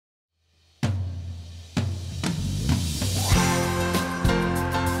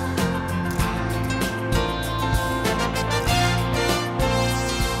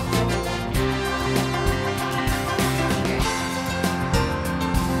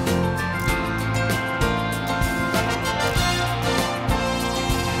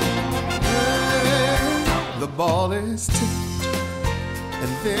is tipped,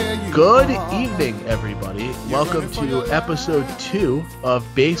 and there you Good are. evening, everybody. Welcome to episode 2 of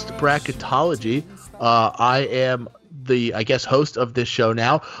Based Bracketology. I am the, host of this show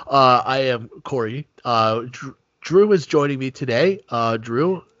now. I am Corey. Drew is joining me today.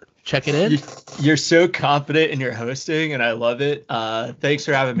 Drew, checking in. You're so confident in your hosting, and I love it. Thanks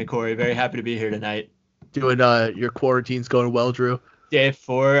for having me, Corey. Very happy to be here tonight. Doing your quarantine's going well, Drew? Day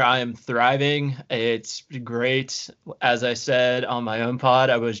 4, I am thriving. It's great. As I said on my own pod,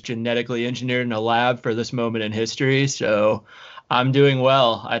 I was genetically engineered in a lab for this moment in history, so I'm doing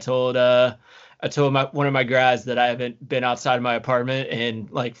well. I told one of my grads that I haven't been outside of my apartment in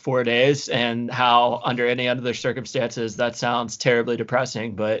like 4 days, and how under any other circumstances that sounds terribly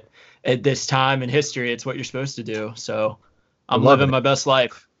depressing, but at this time in history, it's what you're supposed to do. So I'm living my best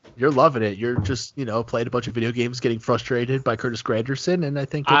life. You're loving it. You're just, playing a bunch of video games, getting frustrated by Curtis Granderson, and I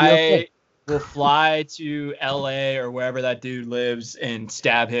think you'll be okay. I will fly to LA or wherever that dude lives and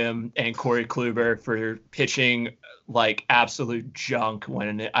stab him and Corey Kluber for pitching like absolute junk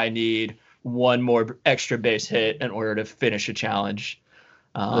when I need one more extra base hit in order to finish a challenge.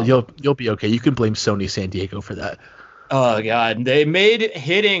 You'll be okay. You can blame Sony San Diego for that. Oh God, they made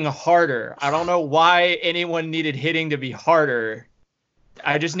hitting harder. I don't know why anyone needed hitting to be harder.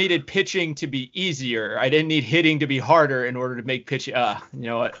 I just needed pitching to be easier. I didn't need hitting to be harder in order to make pitching. You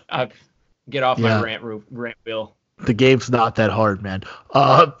know what? I get off my rant wheel. The game's not that hard, man.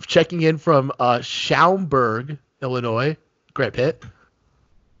 Checking in from Schaumburg, Illinois. Grant Pitt.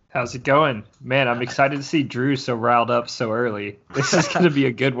 How's it going? Man, I'm excited to see Drew so riled up so early. This is going to be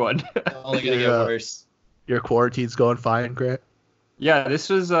a good one. Only going to get worse. Your quarantine's going fine, Grant? Yeah, this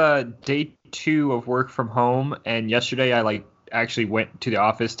was day 2 of work from home, and yesterday I actually went to the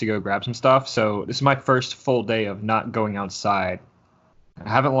office to go grab some stuff, so this is my first full day of not going outside. I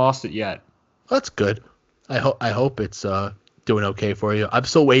haven't lost it yet. That's good. I hope it's doing okay for you. I'm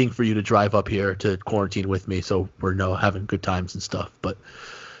still waiting for you to drive up here to quarantine with me, so we're having good times and stuff, but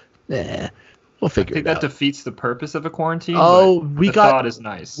we'll figure it out. I think that defeats the purpose of a quarantine. Oh, thought is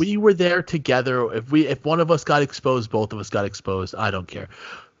nice. We were there together. If one of us got exposed, both of us got exposed. I don't care.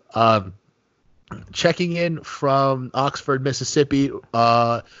 Checking in from Oxford, Mississippi,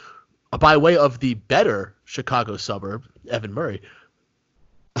 by way of the better Chicago suburb, Evan Murray.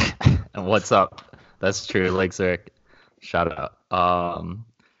 What's up? That's true. Lake Zurich. Shout out.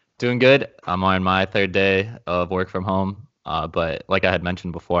 Doing good. I'm on my 3rd day of work from home. But like I had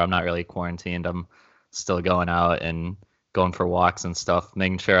mentioned before, I'm not really quarantined. I'm still going out and going for walks and stuff,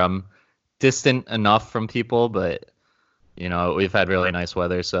 making sure I'm distant enough from people. But, we've had really nice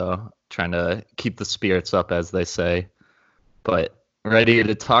weather, so trying to keep the spirits up, as they say. But ready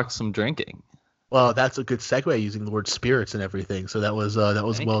to talk some drinking. Well, that's a good segue, using the word spirits and everything. So that was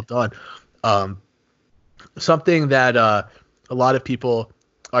well done. Something that a lot of people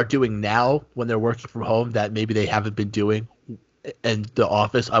are doing now when they're working from home that maybe they haven't been doing in the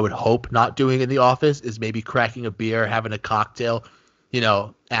office, I would hope not doing in the office, is maybe cracking a beer, having a cocktail,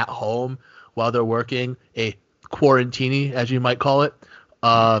 at home while they're working, a quarantini, as you might call it.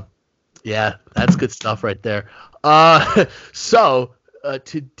 Yeah, that's good stuff right there. So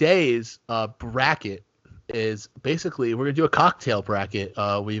today's bracket is basically, we're gonna do a cocktail bracket.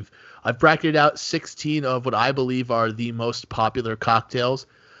 I've bracketed out 16 of what I believe are the most popular cocktails,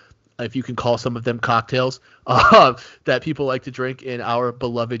 if you can call some of them cocktails, that people like to drink in our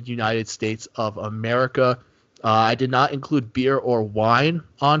beloved United States of America. I did not include beer or wine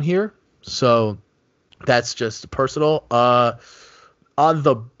on here, so that's just personal. On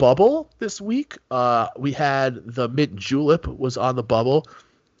the bubble this week, we had the Mint Julep was on the bubble.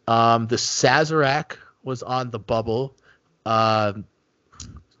 The Sazerac was on the bubble. I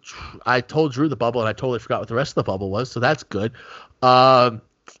told Drew the bubble, and I totally forgot what the rest of the bubble was, so that's good.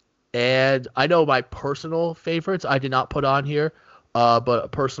 And I know my personal favorites I did not put on here, but a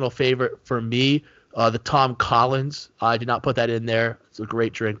personal favorite for me, the Tom Collins, I did not put that in there. It's a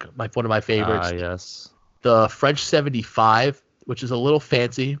great drink, one of my favorites. Yes. The French 75, which is a little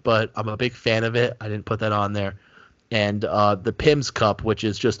fancy, but I'm a big fan of it. I didn't put that on there. And the Pim's Cup, which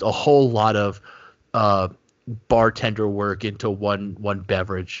is just a whole lot of bartender work into one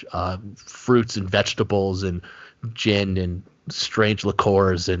beverage, fruits and vegetables and gin and strange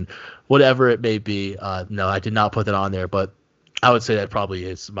liqueurs and whatever it may be. No, I did not put that on there, but I would say that probably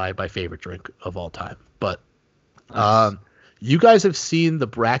is my favorite drink of all time. But you guys have seen the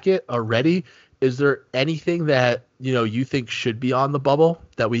bracket already. Is there anything that you think should be on the bubble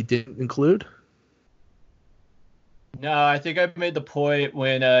that we didn't include? No, I think I made the point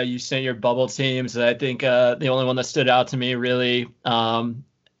when you sent your bubble teams. I think the only one that stood out to me really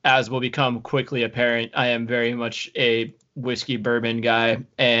as will become quickly apparent, I am very much a whiskey bourbon guy,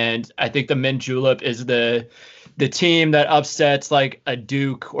 and I think the mint julep is the team that upsets like a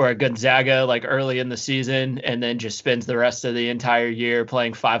Duke or a Gonzaga like early in the season, and then just spends the rest of the entire year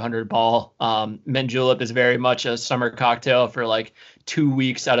playing 500 ball. Mint julep is very much a summer cocktail for like 2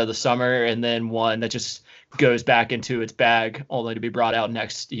 weeks out of the summer, and then one that just goes back into its bag only to be brought out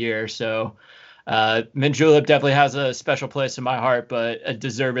next year. So mint julep definitely has a special place in my heart, but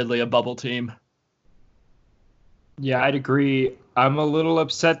deservedly a bubble team. Yeah, I'd agree. I'm a little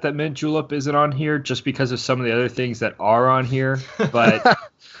upset that mint julep isn't on here just because of some of the other things that are on here, but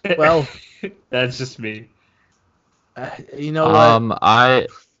Well, that's just me. you know what? I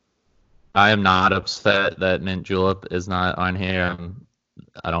am not upset that mint julep is not on here.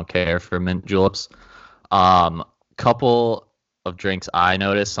 I don't care for mint juleps. Couple of drinks I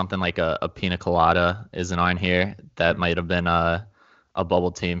noticed, something like a pina colada isn't on here. That might have been a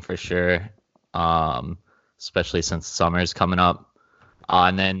bubble team for sure. Especially since summer's coming up.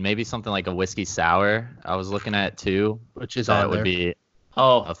 And then maybe something like a whiskey sour I was looking at too, Which is that on would there. be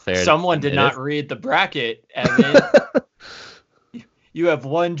Oh, someone did not read the bracket, Evan. You have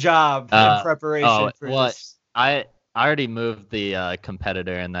one job in preparation for this. I already moved the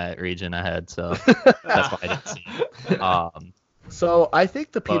competitor in that region ahead, so that's why I didn't see it. So I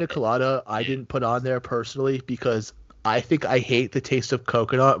think the pina colada I didn't put on there personally because I think I hate the taste of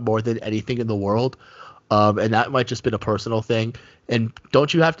coconut more than anything in the world. And that might just been a personal thing. And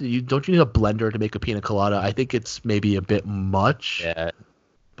don't you need a blender to make a pina colada? I think it's maybe a bit much. Yeah,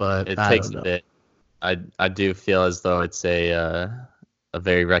 but it I takes don't know. a bit. I do feel as though it's a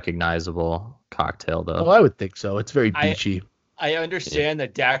very recognizable cocktail, though. Oh, I would think so. It's very beachy. I understand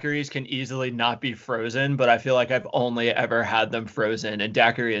that daiquiris can easily not be frozen, but I feel like I've only ever had them frozen, and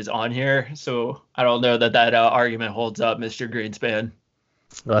daiquiri is on here, so I don't know that argument holds up, Mr. Greenspan.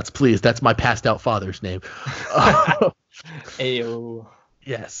 Well, that's my passed out father's name. Ayo.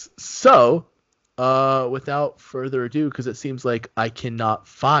 Yes. So, without further ado, because it seems like I cannot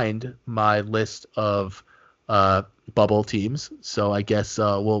find my list of bubble teams, so I guess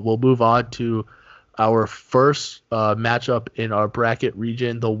we'll move on to our first matchup in our bracket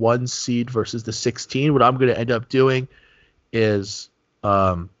region, the 1 seed versus the 16. What I'm going to end up doing is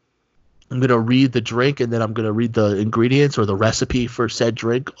I'm going to read the drink, and then I'm going to read the ingredients or the recipe for said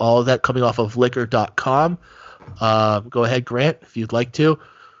drink, all of that coming off of liquor.com. Go ahead, Grant, if you'd like to.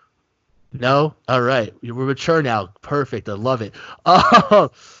 No? All right. We're mature now. Perfect. I love it.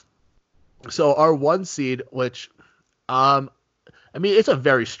 So our 1 seed, which, it's a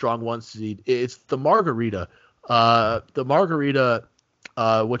very strong 1 seed. It's the margarita. The margarita,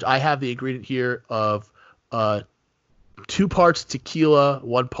 which I have the ingredient here of 2 parts tequila,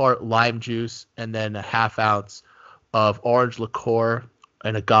 1 part lime juice, and then a 1/2 ounce of orange liqueur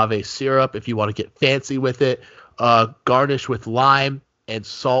and agave syrup if you want to get fancy with it. Garnish with lime and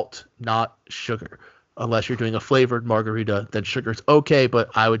salt, not sugar. Unless you're doing a flavored margarita, then sugar's okay, but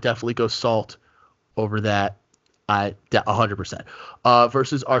I would definitely go salt over that. 100%.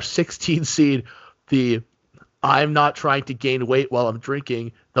 Versus our 16 seed, the I'm not trying to gain weight while I'm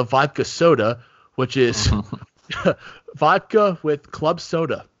drinking, the vodka soda, which is vodka with club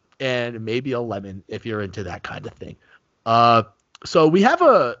soda and maybe a lemon if you're into that kind of thing. So we have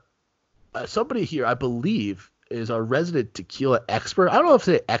somebody here, I believe, is our resident tequila expert. I don't know if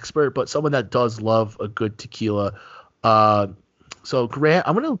it's an expert, but someone that does love a good tequila. So Grant,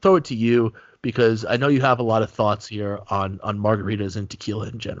 I'm going to throw it to you because I know you have a lot of thoughts here on margaritas and tequila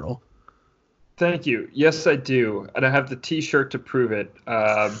in general. Thank you. Yes, I do. And I have the T-shirt to prove it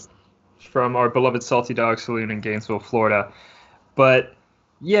from our beloved Salty Dog Saloon in Gainesville, Florida. But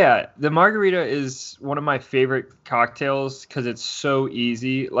yeah, the margarita is one of my favorite cocktails because it's so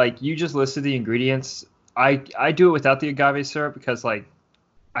easy. Like, you just listed the ingredients. I do it without the agave syrup because, like,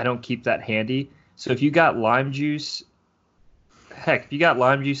 I don't keep that handy. So if you got lime juice, if you got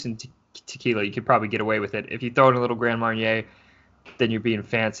lime juice and tequila, you could probably get away with it. If you throw in a little Grand Marnier, then you're being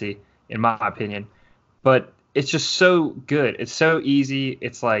fancy, in my opinion. But it's just so good. It's so easy.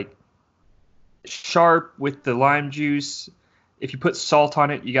 It's like sharp with the lime juice. If you put salt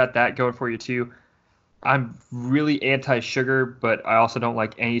on it, you got that going for you too. I'm really anti-sugar, but I also don't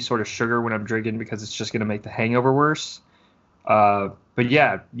like any sort of sugar when I'm drinking because it's just going to make the hangover worse. But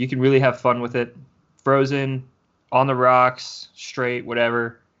yeah, you can really have fun with it. Frozen, on the rocks, straight,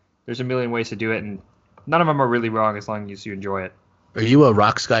 whatever. There's a million ways to do it, and none of them are really wrong as long as you enjoy it. Are you a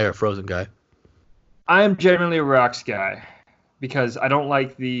rocks guy or a frozen guy? I am generally a rocks guy because I don't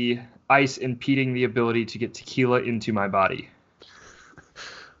like the ice impeding the ability to get tequila into my body.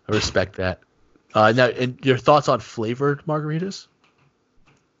 I respect that. Now, and your thoughts on flavored margaritas?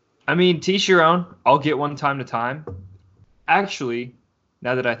 I mean, to each your own. I'll get one time to time. Actually,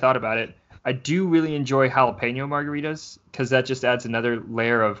 now that I thought about it, I do really enjoy jalapeno margaritas because that just adds another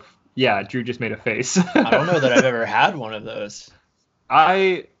layer of. Yeah, Drew just made a face. I don't know that I've ever had one of those.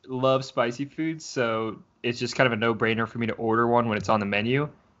 I love spicy foods, so it's just kind of a no-brainer for me to order one when it's on the menu,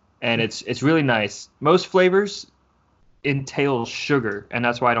 and it's really nice. Most flavors entail sugar, and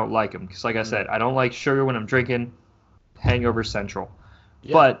that's why I don't like them. Because, like I said, I don't like sugar when I'm drinking. Hangover central.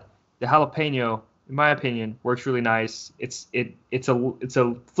 Yeah. But the jalapeno, in my opinion, works really nice. It's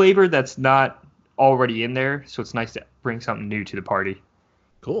a flavor that's not already in there, so it's nice to bring something new to the party.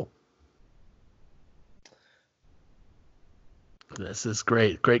 Cool. This is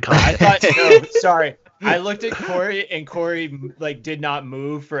great. Great comment. Sorry. I looked at Corey, and Corey did not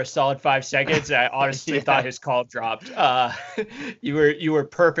move for a solid 5 seconds. And I honestly thought his call dropped. You were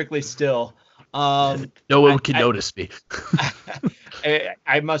perfectly still. No one can notice me.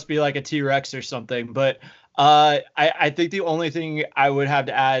 I must be like a T-Rex or something. But I think the only thing I would have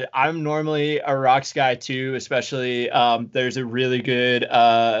to add, I'm normally a rocks guy too, especially there's a really good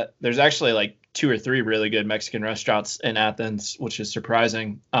there's actually like 2 or 3 really good Mexican restaurants in Athens, which is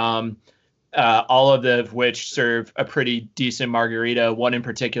surprising. All of which serve a pretty decent margarita. One in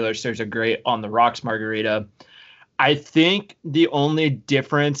particular serves a great on the rocks margarita. I think the only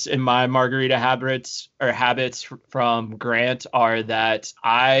difference in my margarita habits from Grant are that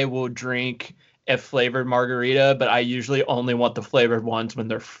I will drink a flavored margarita, but I usually only want the flavored ones when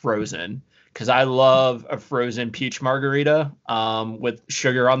they're frozen, because I love a frozen peach margarita with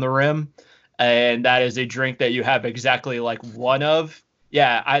sugar on the rim. And that is a drink that you have exactly like one of.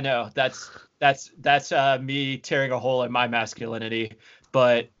 Yeah, I know that's me tearing a hole in my masculinity,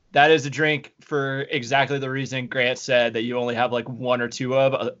 but that is a drink for exactly the reason Grant said, that you only have like 1 or 2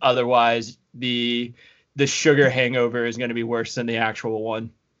 of. Otherwise, the sugar hangover is going to be worse than the actual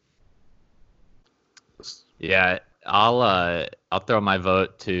one. Yeah, I'll throw my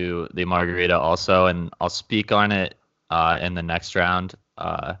vote to the margarita also, and I'll speak on it in the next round.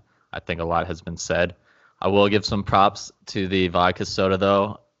 I think a lot has been said. I will give some props to the vodka soda,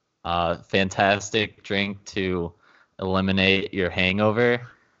 though. Fantastic drink to eliminate your hangover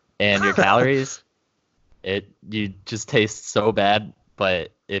and your calories. You just taste so bad,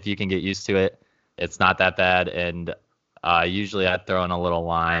 but if you can get used to it, it's not that bad. And usually I'd throw in a little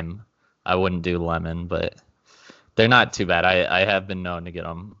lime. I wouldn't do lemon, but they're not too bad. I have been known to get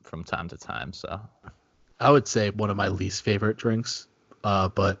them from time to time. So I would say one of my least favorite drinks,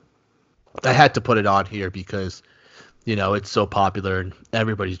 but I had to put it on here because, it's so popular and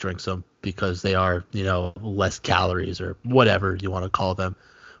everybody drinks them because they are, less calories or whatever you want to call them,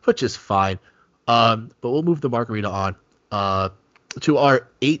 which is fine. But we'll move the margarita on to our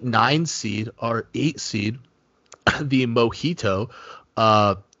 8-9 seed, our 8 seed, the Mojito,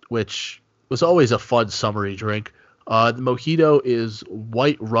 which was always a fun summery drink. The Mojito is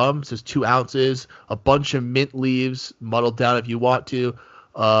white rum, so it's 2 ounces, a bunch of mint leaves, muddled down if you want to,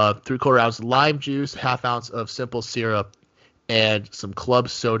 3/4 ounce lime juice, 1/2 ounce of simple syrup, and some club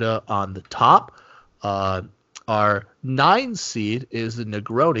soda on the top. Our 9 seed is the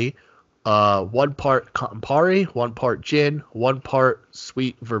Negroni, 1 part Campari, 1 part gin, 1 part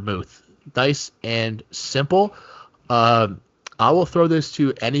sweet vermouth. Nice and simple. I will throw this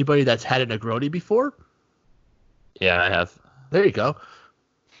to anybody that's had a Negroni before. Yeah, I have. There you go.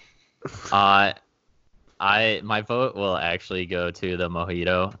 My vote will actually go to the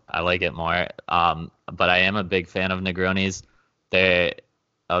Mojito. I like it more. But I am a big fan of Negronis. They're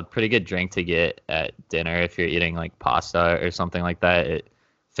a pretty good drink to get at dinner if you're eating like pasta or something like that. It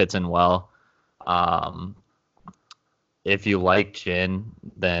fits in well. If you like gin,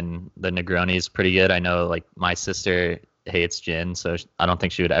 then the Negroni is pretty good. I know like my sister hates gin, so I don't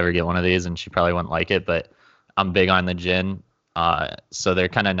think she would ever get one of these, and she probably wouldn't like it, but I'm big on the gin. So they're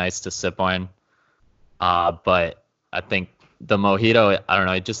kind of nice to sip on. But I think the Mojito, I don't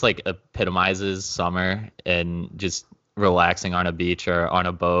know, it just like epitomizes summer and just relaxing on a beach or on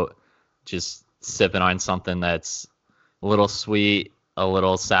a boat, just sipping on something that's a little sweet, a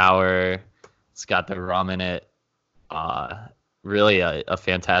little sour. It's got the rum in it. Really a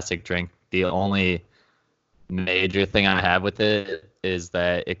fantastic drink. The only major thing I have with it is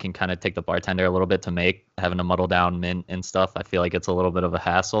that it can kind of take the bartender a little bit to make, having to muddle down mint and stuff. I feel like it's a little bit of a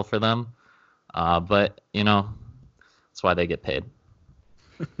hassle for them. But, that's why they get paid.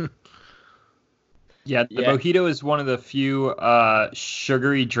 Yeah, the Mojito is one of the few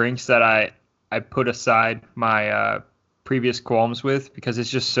sugary drinks that I put aside my previous qualms with because it's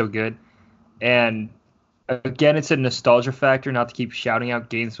just so good. And again, it's a nostalgia factor, not to keep shouting out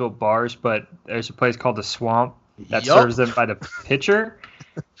Gainesville bars, but there's a place called The Swamp that serves them by the pitcher.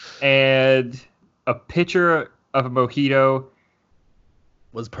 and a pitcher of a mojito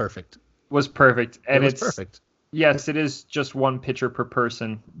Was perfect. was perfect. And It was it's perfect. Yes, it is just one pitcher per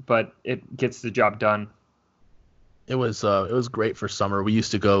person, but it gets the job done. It was great for summer. We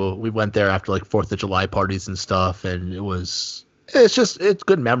went there after like 4th of July parties and stuff, and it's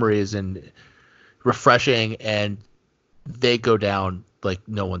good memories and refreshing, and they go down like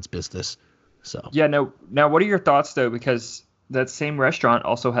no one's business. So Yeah, no. Now, what are your thoughts though? Because that same restaurant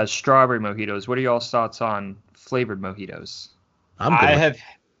also has strawberry mojitos. What are y'all's thoughts on flavored mojitos? I'm good with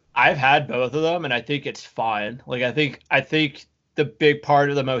I've had both of them, and I think it's fine. Like I think the big part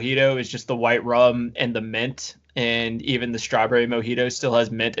of the mojito is just the white rum and the mint, and even the strawberry mojito still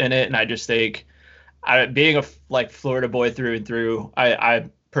has mint in it. And I just think, being a like Florida boy through and through, I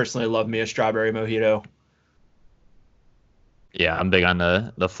personally love me a strawberry mojito. Yeah, I'm big on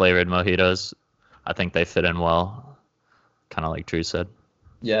the flavored mojitos. I think they fit in well, kind of like Drew said.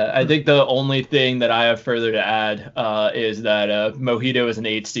 Yeah, I think the only thing that I have further to add is that mojito as an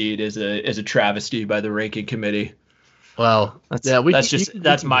 8 seed is a travesty by the ranking committee. Well, That's yeah,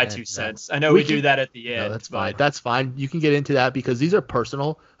 that's my get 2 into that. cents. I know we do that at the end. No, that's but fine. That's fine. You can get into that because these are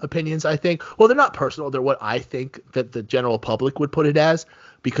personal opinions, I think. Well, they're not personal. They're what I think that the general public would put it as,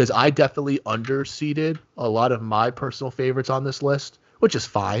 because I definitely underseeded a lot of my personal favorites on this list, which is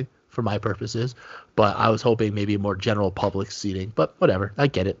fine for my purposes. But I was hoping maybe more general public seating. But whatever. I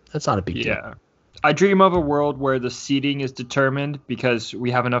get it. That's not a big deal. Yeah. I dream of a world where the seating is determined because we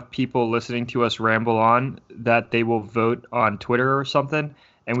have enough people listening to us ramble on that they will vote on Twitter or something,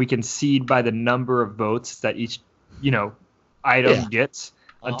 and we can seed by the number of votes that each, item gets.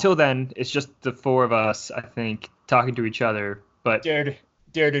 Until then, it's just the four of us, I think, talking to each other. But dare to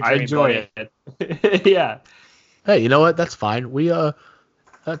dream, I enjoy buddy. it. Yeah. Hey, you know what? That's fine. We a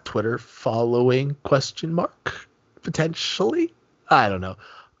Twitter following ? Potentially. I don't know.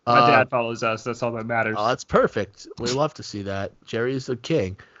 My dad follows us. That's all that matters. Oh, that's perfect. We love to see that. Jerry's a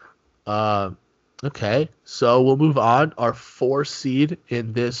king. Okay, so we'll move on. Our 4 seed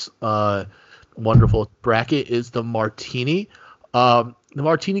in this wonderful bracket is the martini. The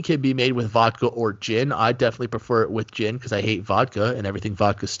martini can be made with vodka or gin. I definitely prefer it with gin because I hate vodka and everything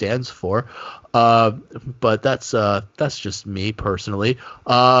vodka stands for. But that's just me personally.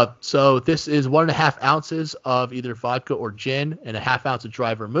 So this is 1.5 ounces of either vodka or gin and a half ounce of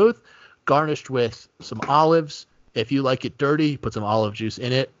dry vermouth, garnished with some olives. If you like it dirty, put some olive juice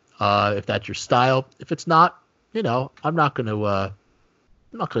in it. If that's your style. If it's not, I'm not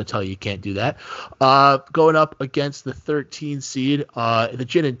gonna tell you can't do that. Going up against the 13 seed, the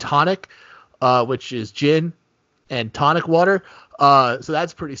gin and tonic, which is gin and tonic water. So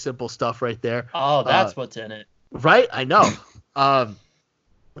that's pretty simple stuff right there. Oh, that's what's in it. Right? I know.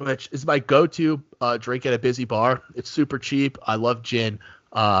 Which is my go-to drink at a busy bar. It's super cheap. I love gin.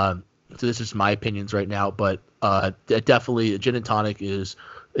 So this is my opinions right now, but definitely gin and tonic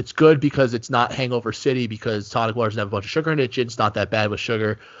it's good because it's not hangover city because tonic water doesn't have a bunch of sugar in it. Gin's not that bad with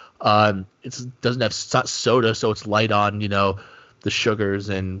sugar. It doesn't have soda, so it's light on, the sugars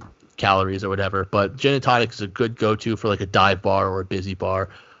and calories or whatever. But gin and tonic is a good go-to for like a dive bar or a busy bar.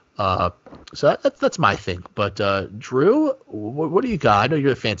 So that's my thing. But Drew, what do you got? I know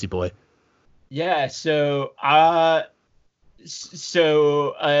you're a fancy boy. Yeah, so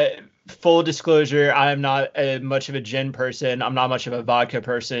full disclosure, I'm not much of a gin person. I'm not much of a vodka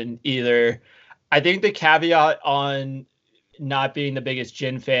person either. I think the caveat on not being the biggest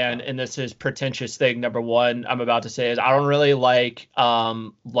gin fan, and this is pretentious thing number one I'm about to say, is I don't really like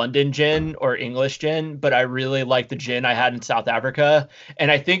London gin or English gin, but I really like the gin I had in South Africa.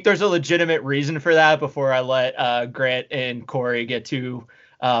 And I think there's a legitimate reason for that before I let Grant and Corey get too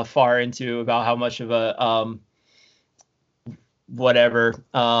far into about how much of a whatever.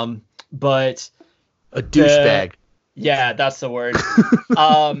 But a douchebag. Yeah, that's the word.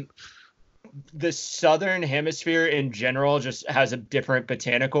 The Southern Hemisphere in general just has a different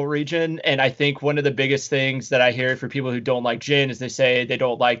botanical region. And I think one of the biggest things that I hear for people who don't like gin is they say they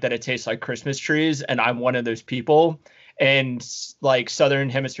don't like that it tastes like Christmas trees. And I'm one of those people. And like Southern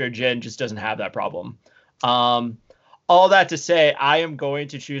Hemisphere gin just doesn't have that problem. All that to say, I am going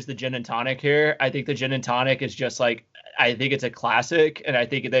to choose the gin and tonic here. I think the gin and tonic is just like, I think it's a classic, and I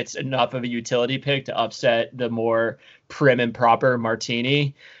think that's enough of a utility pick to upset the more prim and proper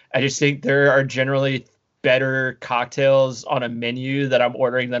martini. I just think there are generally better cocktails on a menu that I'm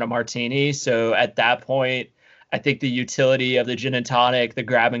ordering than a martini. So at that point, I think the utility of the gin and tonic, the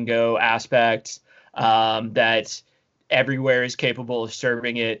grab and go aspect, that everywhere is capable of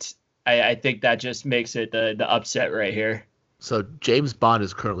serving it, I think that just makes it the upset right here. So James Bond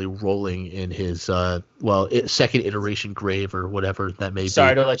is currently rolling in his second iteration grave or whatever that may be.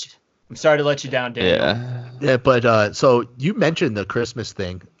 I'm sorry to let you down, Daniel. Yeah, but so you mentioned the Christmas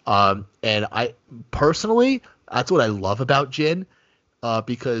thing, and I personally, that's what I love about gin,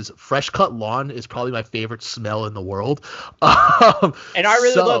 because fresh cut lawn is probably my favorite smell in the world. And I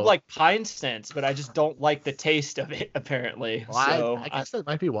really love like pine scents, but I just don't like the taste of it apparently. Well, I guess that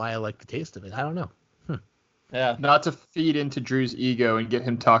might be why I like the taste of it. I don't know. Yeah. Not to feed into Drew's ego and get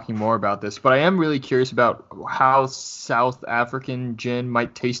him talking more about this, but I am really curious about how South African gin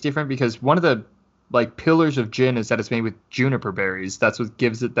might taste different, because one of the like pillars of gin is that it's made with juniper berries. That's what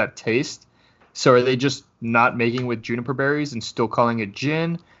gives it that taste. So are they just not making with juniper berries and still calling it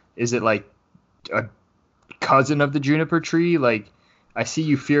gin? Is it like a cousin of the juniper tree? Like, I see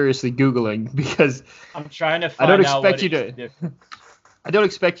you furiously Googling because I'm trying to find out. I don't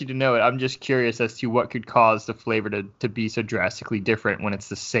expect you to know it. I'm just curious as to what could cause the flavor to be so drastically different when it's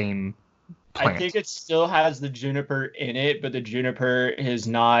the same plant. I think it still has the juniper in it, but the juniper is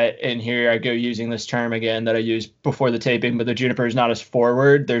not, and here I go using this term again that I used before the taping, but the juniper is not as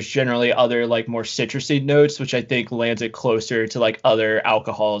forward. There's generally other like more citrusy notes, which I think lands it closer to like other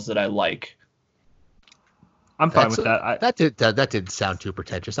alcohols that I like. I'm fine with that. That didn't sound too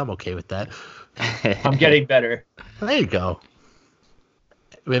pretentious. I'm okay with that. I'm getting better. There you go.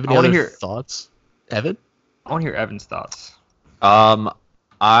 We have any other thoughts, Evan? I want to hear Evan's thoughts.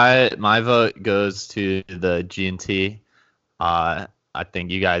 My vote goes to the G&T. I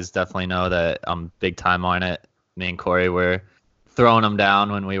think you guys definitely know that I'm big time on it. Me and Corey were throwing them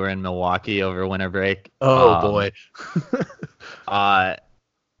down when we were in Milwaukee over winter break. Oh boy.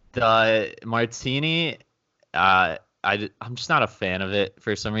 The martini, I'm just not a fan of it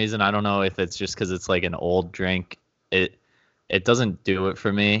for some reason. I don't know if it's just because it's like an old drink. It doesn't do it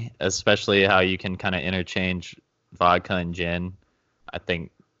for me, especially how you can kind of interchange vodka and gin. I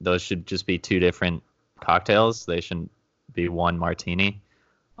think those should just be two different cocktails. They shouldn't be one martini.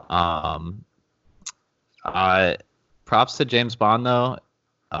 Props to James Bond, though.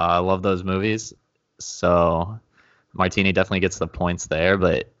 I love those movies. So martini definitely gets the points there.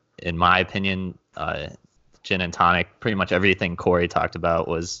 But in my opinion, gin and tonic, pretty much everything Corey talked about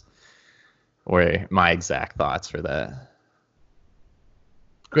were my exact thoughts for that.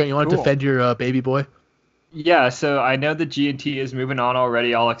 Grant, you want to defend your baby boy? Yeah, so I know the G&T is moving on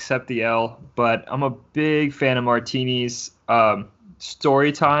already. I'll accept the L, but I'm a big fan of martinis.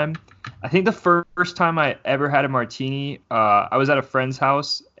 Story time. I think the first time I ever had a martini, I was at a friend's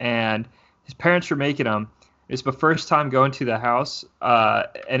house, and his parents were making them. It was the first time going to the house,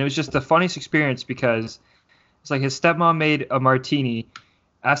 and it was just the funniest experience because it's like his stepmom made a martini,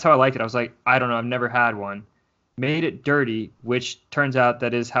 asked how I liked it. I was like, I don't know, I've never had one. Made it dirty, which turns out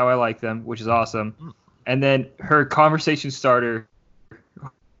that is how I like them, which is awesome. And then her conversation starter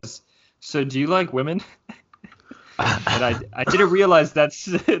was, so do you like women? And I didn't realize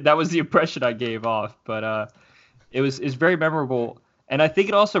that was the impression I gave off, but it's very memorable. And I think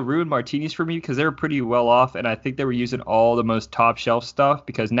it also ruined martinis for me because they were pretty well off, and I think they were using all the most top shelf stuff,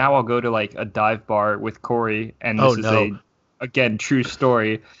 because now I'll go to like a dive bar with Corey, and this is again, true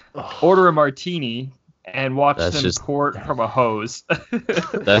story. Order a martini and watch them pour it from a hose.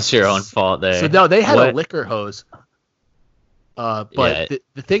 That's your own fault there. So no, they had a liquor hose. But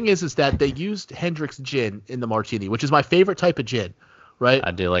the thing is that they used Hendrick's gin in the martini, which is my favorite type of gin, right?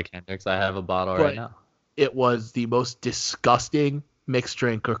 I do like Hendrick's. I have a bottle right now. It was the most disgusting mixed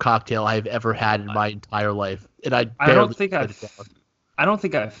drink or cocktail I've ever had in my entire life, and I don't think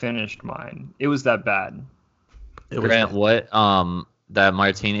I finished mine. It was that bad. Grant, what that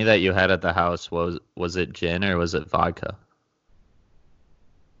martini that you had at the house, was it gin or was it vodka?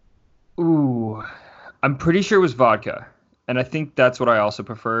 Ooh, I'm pretty sure it was vodka, and I think that's what I also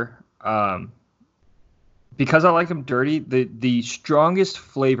prefer. Because I like them dirty, the strongest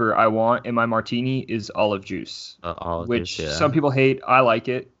flavor I want in my martini is olive juice, which some people hate. I like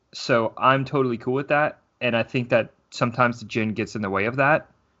it, so I'm totally cool with that. And I think that sometimes the gin gets in the way of that,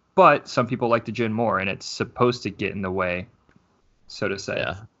 but some people like the gin more, and it's supposed to get in the way, so to say.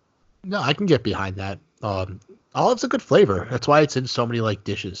 Yeah. No, I can get behind that. Olive's a good flavor. That's why it's in so many like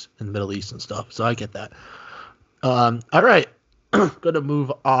dishes in the Middle East and stuff. So I get that. All right, gonna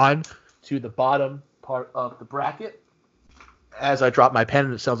move on to the bottom part of the bracket. As I drop my pen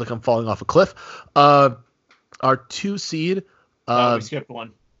and it sounds like I'm falling off a cliff. Our 2 seed. We skipped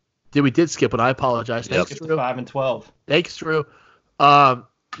one. We did skip one. I apologize. Yep. Thanks, Drew. 5 and 12. Thanks, Drew.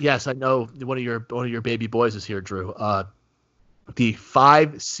 Yes, I know one of your baby boys is here, Drew. The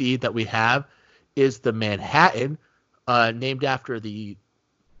 5 seed that we have is the Manhattan, named after the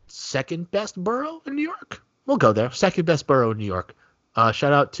second best borough in New York. We'll go there. Second best borough in New York.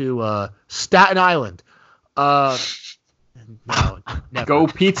 Shout out to Staten Island. No, never. Go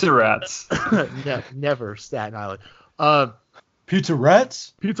Pizza Rats. Never Staten Island. Pizza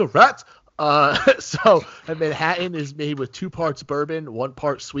Rats? Pizza Rats. So Manhattan is made with 2 parts bourbon, 1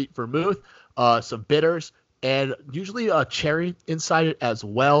 part sweet vermouth, some bitters, and usually a cherry inside it as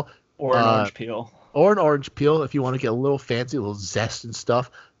well. Or an orange peel. Or an orange peel if you want to get a little fancy, a little zest and stuff.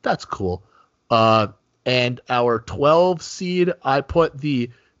 That's cool. And our 12 seed, I put the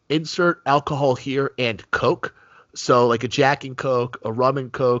insert alcohol here and Coke. So like a Jack and Coke, a rum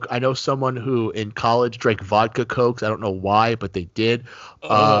and Coke. I know someone who in college drank vodka Cokes. I don't know why, but they did.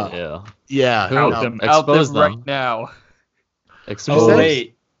 Yeah. Out them right now. Expose. Oh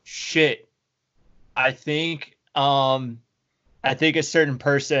wait, shit. I think a certain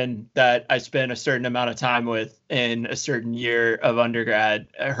person that I spent a certain amount of time with in a certain year of undergrad,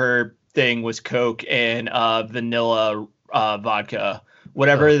 her thing was Coke and vanilla vodka.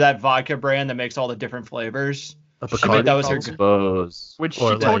 Whatever that vodka brand that makes all the different flavors. She meant that was her Expose. Which she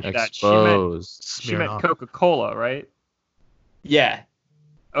Or told like you that. Expose. She meant Coca-Cola, right? Yeah.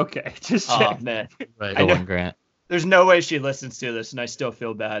 Okay, just Oh check. man. Right. I know. Grant. There's no way she listens to this, and I still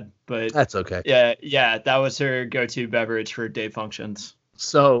feel bad. But That's okay. yeah, that was her go-to beverage for day functions.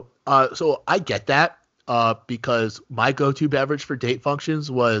 So I get that because my go-to beverage for date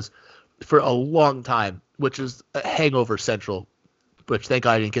functions was for a long time, which is Hangover Central, which thank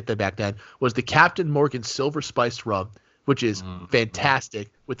God I didn't get that back then, was the Captain Morgan Silver Spiced Rum, which is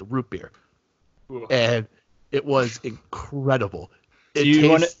fantastic with root beer. Ooh. And it was incredible.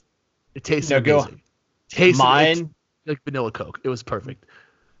 It tastes No, go amazing. Tasted Mine, like vanilla Coke. It was perfect.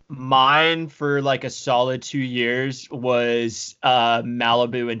 mine for like a solid 2 years was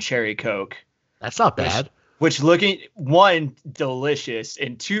Malibu and Cherry Coke. That's not bad. Which looking, 1, delicious,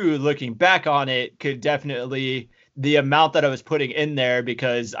 and 2, looking back on it, could definitely, the amount that I was putting in there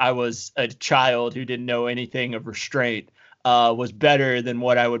because I was a child who didn't know anything of restraint was better than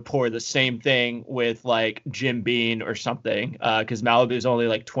what I would pour the same thing with like Jim Beam or something because Malibu is only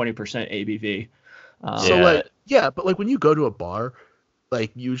like 20% ABV. But like when you go to a bar,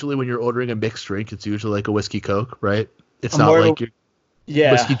 like usually when you're ordering a mixed drink, it's usually like a whiskey Coke, right? It's not like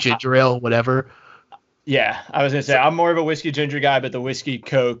your whiskey ginger ale, whatever. Yeah, I was gonna say I'm more of a whiskey ginger guy, but the whiskey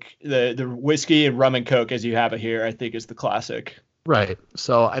Coke, the whiskey and rum and Coke as you have it here, I think is the classic. Right.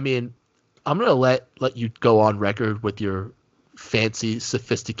 So I mean, I'm gonna let you go on record with your fancy,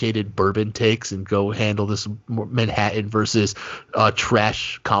 sophisticated bourbon takes and go handle this Manhattan versus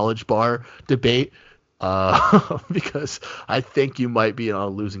trash college bar debate. Because I think you might be on a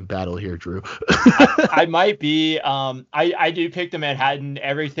losing battle here, Drew. I might be. I do pick the Manhattan.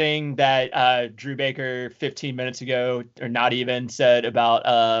 Everything that Drew Baker 15 minutes ago, or not even, said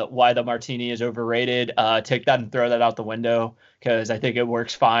about why the martini is overrated, take that and throw that out the window because I think it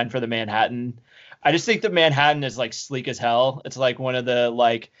works fine for the Manhattan. I just think the Manhattan is like sleek as hell. It's like one of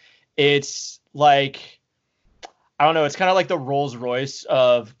the it's like. I don't know. It's kind of like the Rolls Royce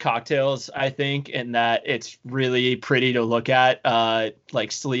of cocktails, I think, in that it's really pretty to look at,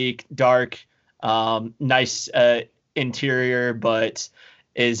 like sleek, dark, nice interior, but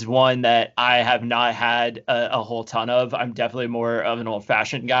is one that I have not had a whole ton of. I'm definitely more of an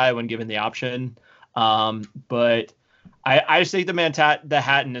old-fashioned guy when given the option. But I just think the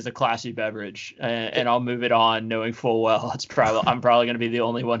Manhattan is a classy beverage, and I'll move it on knowing full well I'm probably going to be the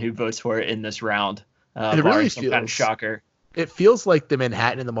only one who votes for it in this round. It really feels kind of shocker. It feels like the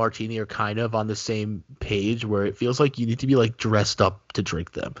Manhattan and the martini are kind of on the same page where it feels like you need to be like dressed up to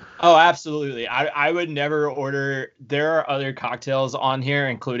drink them. Oh, absolutely. I would never order. There are other cocktails on here,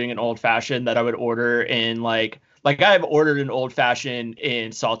 including an old fashioned, that I would order in like I've ordered an old fashioned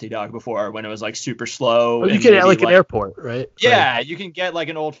in Salty Dog before when it was like super slow. Oh, you get it at like an airport, right? Yeah, you can get like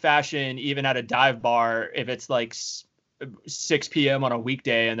an old fashioned even at a dive bar if it's like 6 p.m. on a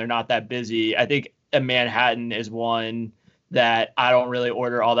weekday and they're not that busy. I think a Manhattan is one that I don't really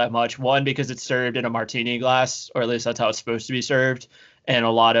order all that much. One, because it's served in a martini glass, or at least that's how it's supposed to be served. And a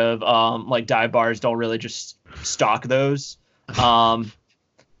lot of like dive bars don't really just stock those.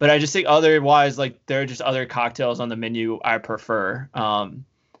 But I just think otherwise, like there are just other cocktails on the menu I prefer.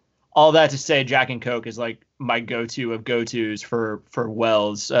 All that to say, Jack and Coke is like my go-to of go-tos for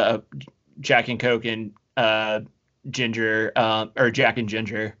Wells. Jack and Coke and ginger or Jack and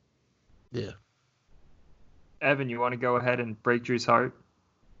Ginger. Yeah. Evan, you want to go ahead and break Drew's heart?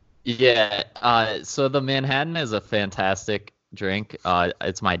 Yeah. So the Manhattan is a fantastic drink.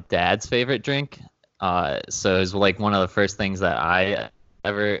 It's my dad's favorite drink. So it's like one of the first things that I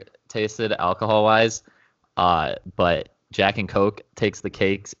ever tasted alcohol-wise. But Jack and Coke takes the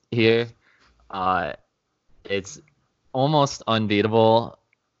cakes here. it's almost unbeatable.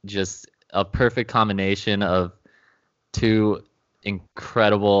 Just a perfect combination of two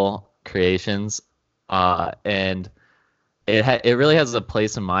incredible creations, and it really has a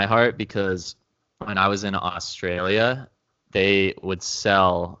place in my heart because when I was in Australia, they would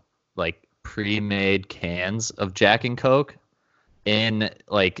sell like pre-made cans of Jack and Coke in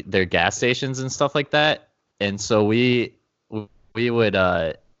like their gas stations and stuff like that. And so we would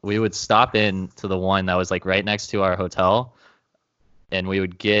stop in to the one that was like right next to our hotel, and we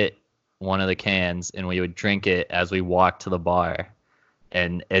would get one of the cans and we would drink it as we walked to the bar.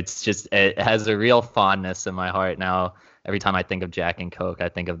 And it has a real fondness in my heart now. Every time I think of Jack and Coke, I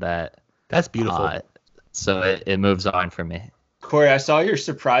think of that. That's beautiful. So it moves on for me. Corey, I saw your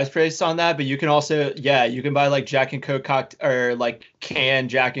surprise price on that, but you can also, you can buy like Jack and Coke or like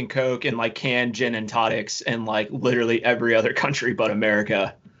canned Jack and Coke and like canned gin and tonics in like literally every other country but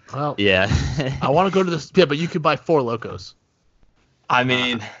America. Well, yeah. I want to go to this. Yeah, but you could buy Four Locos. I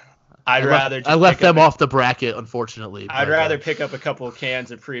mean, I left them off the bracket, unfortunately. I'd rather pick up a couple of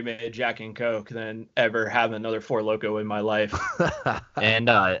cans of pre-made Jack and Coke than ever have another Four Loko in my life. And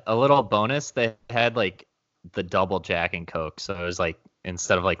a little bonus, they had like the double Jack and Coke, so it was like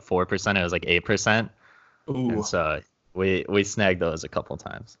instead of like 4%, it was like 8%. Ooh. And so we snagged those a couple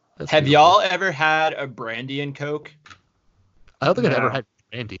times. Have y'all ever had a brandy and Coke? I don't think I've ever had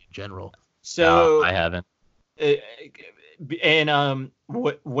brandy in general. So no, I haven't. And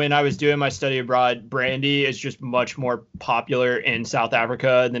when I was doing my study abroad, brandy is just much more popular in South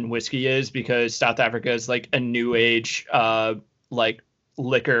Africa than whiskey is, because South Africa is like a new age like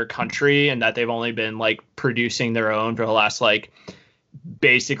liquor country, and that they've only been like producing their own for the last like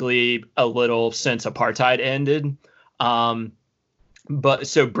basically a little since apartheid ended. But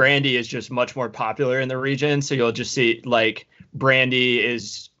so brandy is just much more popular in the region. So you'll just see like brandy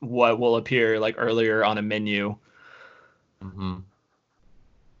is what will appear like earlier on a menu. Mm-hmm.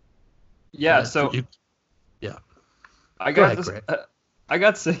 Yeah, so yeah, I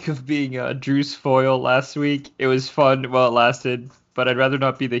got sick of being Drew's foil last week. It was fun while it lasted, but I'd rather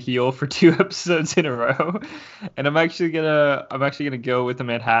not be the heel for 2 episodes in a row. And I'm actually gonna go with the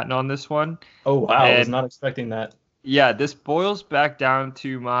Manhattan on this one. Oh wow, I was not expecting that. Yeah, this boils back down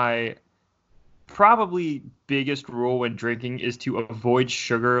to my probably biggest rule when drinking is to avoid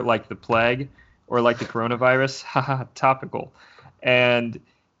sugar like the plague or like the coronavirus. Haha, topical. And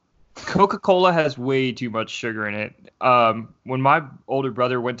Coca-Cola has way too much sugar in it. When my older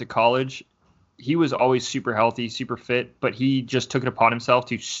brother went to college, he was always super healthy, super fit, but he just took it upon himself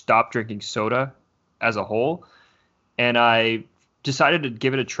to stop drinking soda as a whole. And I decided to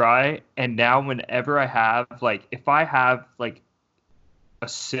give it a try. And now whenever I have, like, if I have, like, a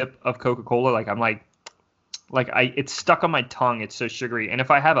sip of Coca-Cola, like, I'm like, it's stuck on my tongue. It's so sugary. And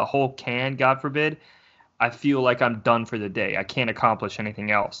if I have a whole can, God forbid, I feel like I'm done for the day. I can't accomplish anything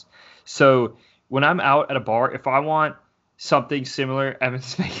else. So when I'm out at a bar, if I want something similar,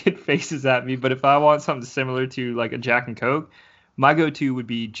 Evan's making faces at me, but if I want something similar to like a Jack and Coke, my go-to would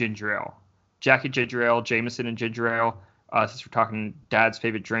be ginger ale. Jack and ginger ale, Jameson and ginger ale. Since we're talking dad's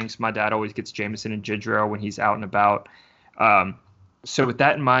favorite drinks, my dad always gets Jameson and ginger ale when he's out and about. So with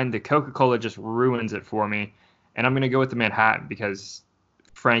that in mind, the Coca-Cola just ruins it for me. And I'm going to go with the Manhattan because,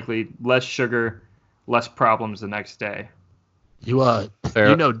 frankly, less sugar, less problems the next day. You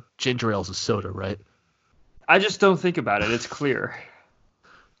know ginger ale's a soda, right? I just don't think about it. It's clear.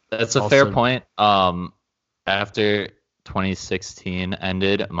 That's a fair point. After 2016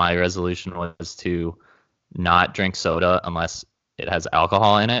 ended, my resolution was to not drink soda unless it has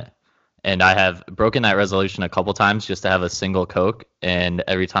alcohol in it. And I have broken that resolution a couple times just to have a single Coke. And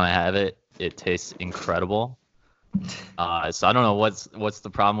every time I have it, it tastes incredible. So I don't know what's the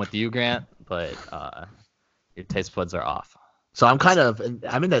problem with you, Grant, but your taste buds are off. So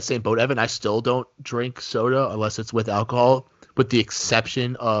I'm in that same boat, Evan. I still don't drink soda unless it's with alcohol, with the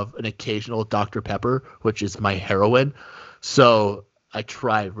exception of an occasional Dr. Pepper, which is my heroin. So I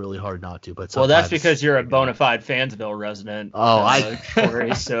try really hard not to. But that's because you're a bona fide Fansville resident.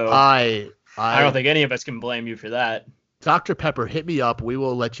 Corey, so I don't think any of us can blame you for that. Dr. Pepper, hit me up. We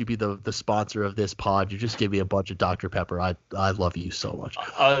will let you be the sponsor of this pod. You just give me a bunch of Dr. Pepper. I love you so much.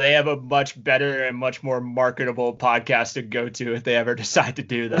 They have a much better and much more marketable podcast to go to if they ever decide to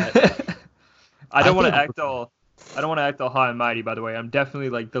do that. I don't want to act all high and mighty, by the way. I'm definitely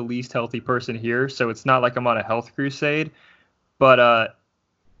like the least healthy person here, so it's not like I'm on a health crusade. But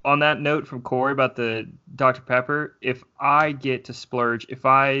on that note from Corey about the Dr. Pepper, if I get to splurge, if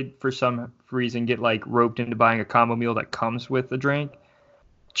I for some reason get like roped into buying a combo meal that comes with a drink,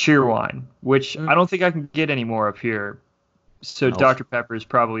 Cheerwine, which I don't think I can get anymore up here. So Dr. Pepper is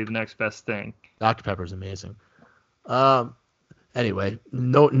probably the next best thing. Dr. Pepper's amazing. Anyway,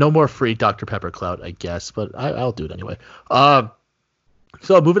 no more free Dr. Pepper clout, I guess, but I'll do it anyway.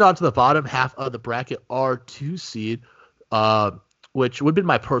 So moving on to the bottom half of the bracket, our 2 seed, which would have been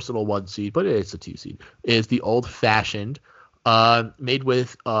my personal 1 seed, but it's a 2 seed, is the Old Fashioned, made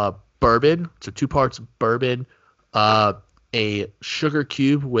with bourbon, so 2 parts bourbon, a sugar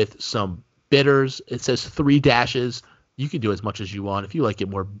cube with some bitters. It says 3 dashes. You can do as much as you want. If you like it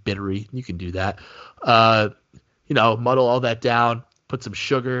more bittery, you can do that. Muddle all that down, put some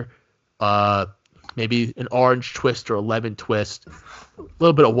sugar, maybe an orange twist or a lemon twist, a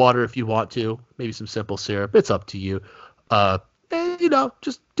little bit of water if you want to, maybe some simple syrup. It's up to you.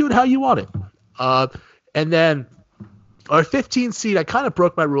 Just do it how you want it. And then our 15 seed, I kind of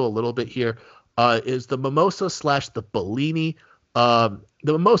broke my rule a little bit here, is the Mimosa / the Bellini.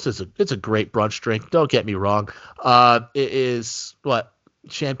 The Mimosa it's a great brunch drink. Don't get me wrong. It is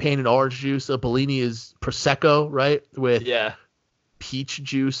champagne and orange juice. A Bellini is Prosecco, right? With peach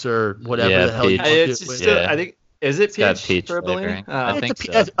juice or whatever the hell you want to do it with. I think is it peach for a Bellini? I think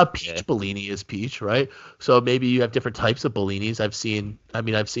a peach Bellini is peach, right? So maybe you have different types of Bellinis. I've seen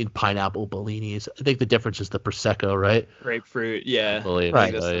pineapple Bellinis. I think the difference is the Prosecco, right? Grapefruit, yeah. I believe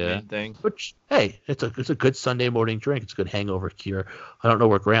Right. That's the main thing. Which, hey, it's a good Sunday morning drink. It's a good hangover cure. I don't know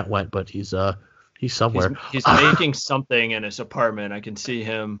where Grant went, but he's somewhere. He's making something in his apartment. I can see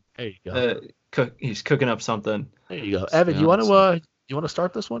him. There you go. He's cooking up something. There you go. Evan, you want to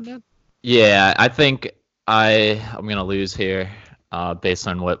start this one, man? Yeah, I think I'm gonna lose here, based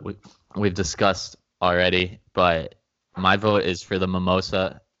on what we've discussed already. But my vote is for the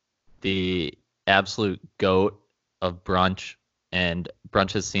Mimosa, the absolute goat of brunch, and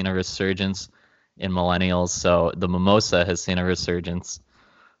brunch has seen a resurgence in millennials. So the Mimosa has seen a resurgence.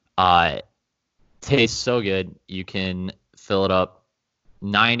 Tastes so good. You can fill it up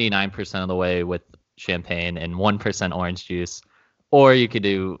 99% of the way with champagne and 1% orange juice, or you could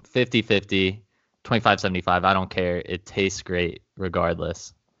do 50-50. 25-75, I don't care. It tastes great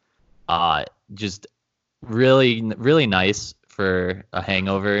regardless. Just really, really nice for a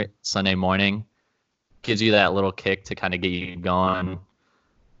hangover Sunday morning. Gives you that little kick to kind of get you going.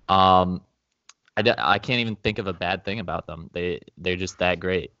 I can't even think of a bad thing about them. They're just that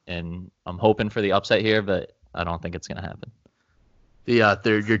great, and I'm hoping for the upset here, but I don't think it's gonna happen.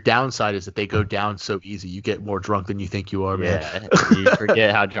 Your downside is that they go down so easy. You get more drunk than you think you are, man. Yeah, you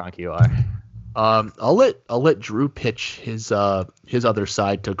forget how drunk you are. I'll let Drew pitch his other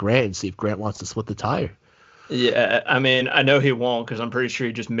side to Grant and see if Grant wants to split the tire. Yeah, I mean, I know he won't because I'm pretty sure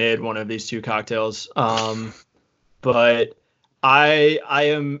he just made one of these 2 cocktails. But I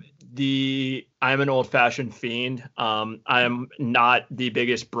am an old-fashioned fiend. I am not the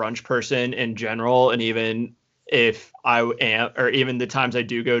biggest brunch person in general, and even if I am, or even the times I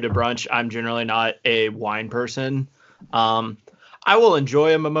do go to brunch, I'm generally not a wine person. I will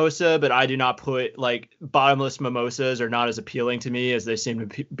enjoy a mimosa, but I do not put bottomless mimosas are not as appealing to me as they seem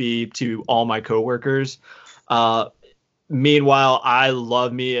to be to all my coworkers. Meanwhile, I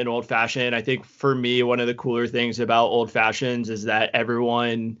love me an old fashioned. I think for me, one of the cooler things about old fashions is that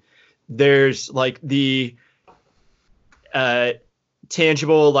there's the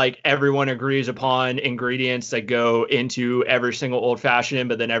tangible, everyone agrees upon ingredients that go into every single old fashioned,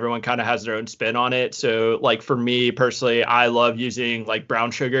 but then everyone kind of has their own spin on it. So for me personally, I love using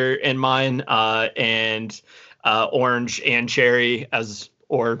brown sugar in mine, and orange and cherry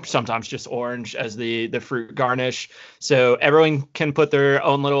or sometimes just orange as the fruit garnish. So everyone can put their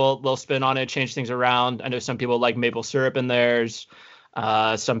own little spin on it, change things around. I know some people like maple syrup in theirs.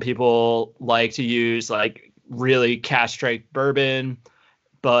 Some people like to use really cask strength bourbon,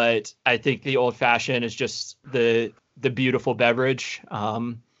 but I think the old fashioned is just the beautiful beverage.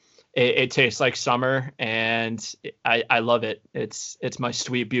 It tastes like summer, and I love it. It's my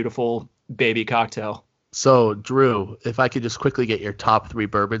sweet, beautiful baby cocktail. So Drew, if I could just quickly get your top 3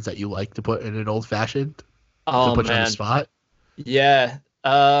 bourbons that you like to put in an old fashioned, to put you on the spot. Yeah.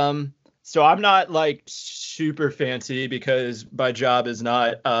 So I'm not super fancy because my job is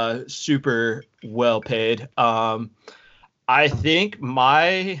not super well paid. I think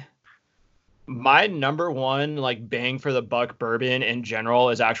my number one bang for the buck bourbon in general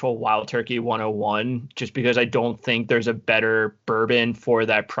is actual Wild Turkey 101, just because I don't think there's a better bourbon for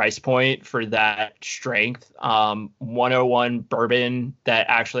that price point, for that strength. 101 bourbon that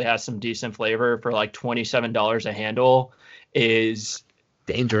actually has some decent flavor for $27 a handle is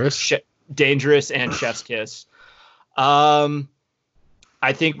dangerous and chef's kiss. I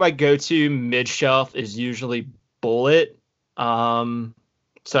think my go-to mid-shelf is usually Bullet.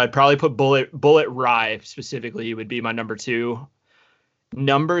 So I'd probably put Bullet Rye specifically would be my number 2.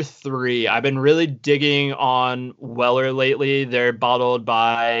 Number 3, I've been really digging on Weller lately. They're bottled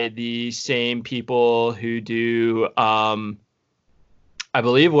by the same people who do, I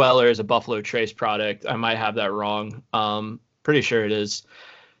believe Weller is a Buffalo Trace product. I might have that wrong. Pretty sure it is.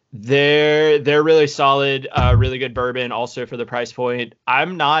 They're really solid, really good bourbon, also for the price point.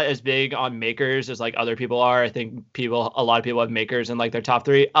 I'm not as big on makers as like other people are. I think a lot of people have makers in like their top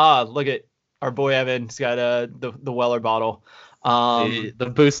 3. Look at our boy Evan. He's got the Weller bottle.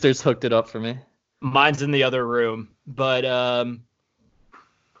 The boosters hooked it up for me. Mine's in the other room, but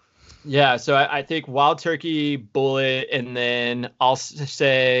yeah. So I think Wild Turkey, Bullet, and then I'll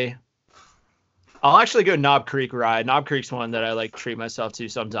actually go Knob Creek Rye. Knob Creek's one that I like treat myself to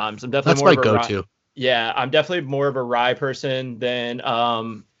sometimes. I'm definitely That's more my of a go-to. Yeah, I'm definitely more of a rye person than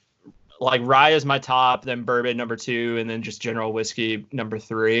like rye is my top, then bourbon number 2, and then just general whiskey number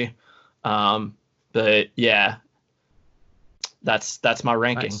 3. But yeah, that's my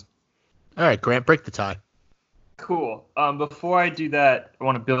ranking. Nice. All right, Grant, break the tie. Cool. Before I do that, I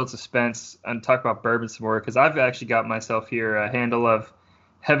want to build suspense and talk about bourbon some more, because I've actually got myself here a handle of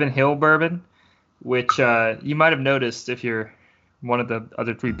Heaven Hill bourbon, which you might have noticed if you're one of the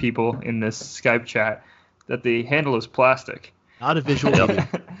other 3 people in this Skype chat, that the handle is plastic. Not a visual aid.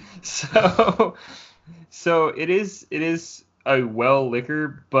 So it is a well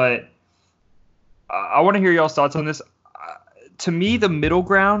liquor, but I want to hear y'all's thoughts on this. To me, the middle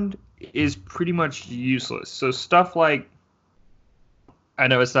ground is pretty much useless. So stuff like, I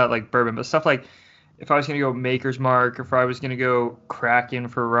know it's not like bourbon, but stuff like if I was going to go Maker's Mark, or if I was going to go Kraken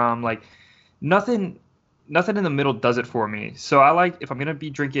for rum, like nothing in the middle does it for me. So I like, if I'm going to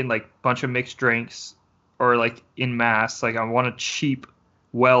be drinking like a bunch of mixed drinks or like in mass, like I want a cheap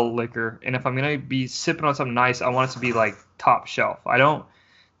well liquor. And if I'm going to be sipping on something nice, I want it to be like top shelf.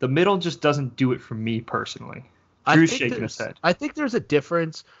 The middle just doesn't do it for me personally. Drew's shaking his head. I think there's a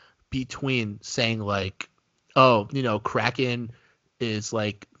difference between saying like, oh, Kraken is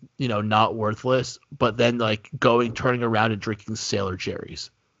like, not worthless, but then like turning around and drinking Sailor Jerry's.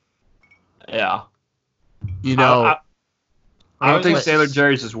 Yeah. I don't think Sailor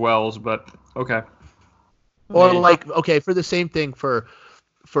Jerry's is Wells, but okay. Or like, okay, for the same thing for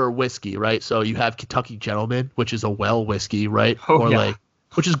whiskey, right? So you have Kentucky Gentleman, which is a well whiskey, right? Like,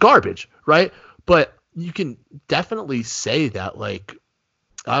 which is garbage, right? But you can definitely say that, like,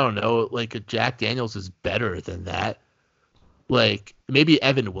 I don't know, like a Jack Daniels is better than that. Like, maybe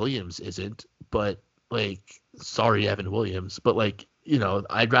Evan Williams isn't, but like, sorry, Evan Williams, but like,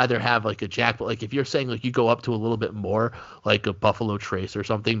 I'd rather have like a Jack. But like, if you're saying like you go up to a little bit more, like a Buffalo Trace or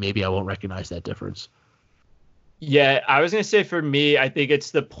something, maybe I won't recognize that difference. Yeah, I was going to say for me, I think it's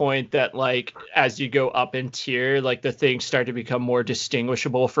the point that like as you go up in tier, like the things start to become more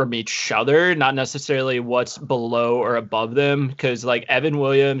distinguishable from each other, not necessarily what's below or above them. Because like Evan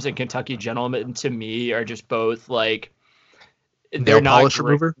Williams and Kentucky Gentleman to me are just both like they're not polish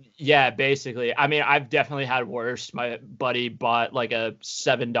remover. Yeah, basically. I mean, I've definitely had worse. My buddy bought like a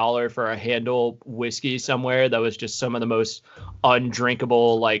 $7 for a handle whiskey somewhere that was just some of the most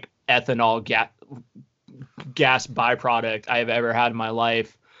undrinkable like ethanol gas byproduct I have ever had in my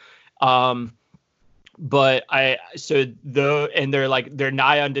life. But they're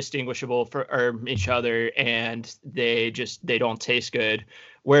nigh undistinguishable from each other, and they don't taste good.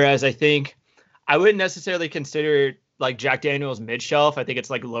 Whereas I think I wouldn't necessarily consider like Jack Daniel's mid shelf. I think it's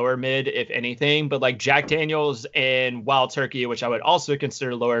like lower mid, if anything, but like Jack Daniel's and Wild Turkey, which I would also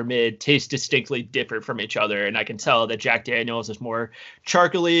consider lower mid, taste distinctly different from each other. And I can tell that Jack Daniel's is more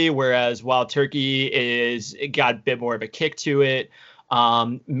charcoaly, whereas Wild Turkey it got a bit more of a kick to it.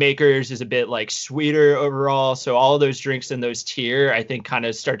 Makers is a bit like sweeter overall. So all of those drinks in those tier, I think kind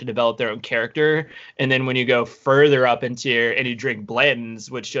of start to develop their own character. And then when you go further up in tier and you drink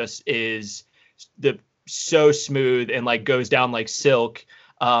Blanton's, which just is so smooth and like goes down like silk,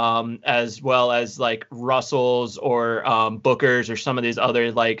 as well as like Russell's or Booker's or some of these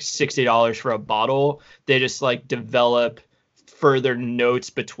other like $60 for a bottle, they just like develop further notes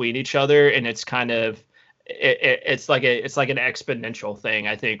between each other, and it's kind of it's like an exponential thing,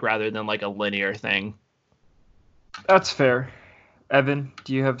 I think, rather than like a linear thing. That's fair. Evan,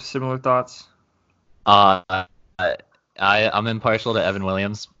 do you have similar thoughts? I'm impartial to Evan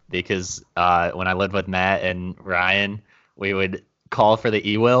Williams because when I lived with Matt and Ryan, we would call for the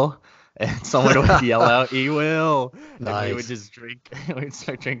E-Will, and someone would yell out E-Will, Nice. and we would just drink. We'd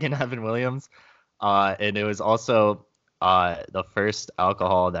start drinking Evan Williams, and it was also the first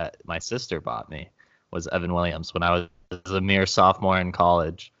alcohol that my sister bought me was Evan Williams when I was a mere sophomore in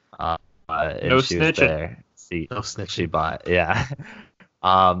college. And No she was snitching. there. No snitching. She bought, yeah.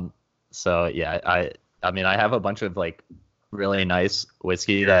 So yeah, I mean, I have a bunch of like really nice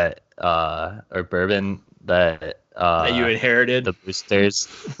whiskey that or bourbon that That you inherited. the boosters.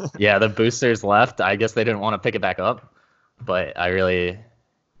 Yeah, the boosters left. I guess they didn't want to pick it back up, but I'm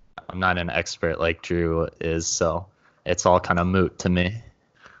not an expert like Drew is, so it's all kind of moot to me.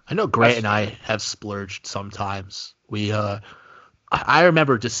 I know Grant and I have splurged sometimes. I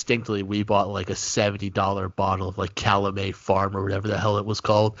remember distinctly we bought like a $70 bottle of like Calumet Farm or whatever the hell it was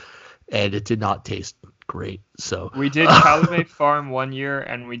called, and it did not taste great. So We did Calumet Farm one year,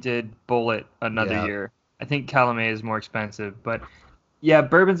 and we did Bullet another Yeah. year. I think Calumet is more expensive, but yeah,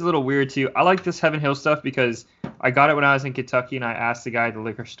 bourbon's a little weird too. I like this Heaven Hill stuff because I got it when I was in Kentucky, and I asked the guy at the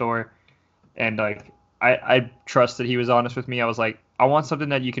liquor store, and like I trust that he was honest with me. I was like, I want something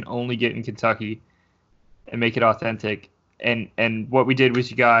that you can only get in Kentucky, and make it authentic. And what we did was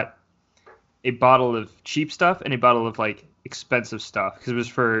you got a bottle of cheap stuff and a bottle of like expensive stuff because it was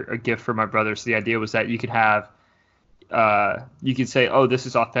for a gift for my brother. So the idea was that you could have, you could say, oh, this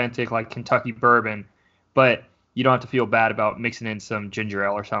is authentic like Kentucky bourbon, but you don't have to feel bad about mixing in some ginger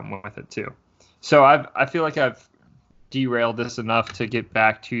ale or something with it too. So I feel like I've derailed this enough to get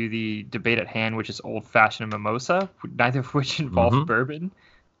back to the debate at hand, which is old fashioned and mimosa, neither of which involve bourbon.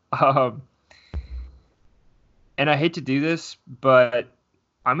 And I hate to do this, but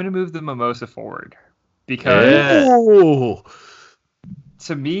I'm going to move the mimosa forward because Ooh.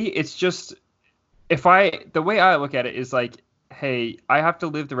 to me, it's just the way I look at it is like, hey, I have to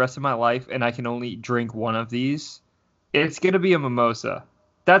live the rest of my life and I can only drink one of these. It's going to be a mimosa.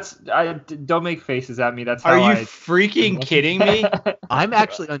 Don't make faces at me. That's how Are you freaking kidding me? I'm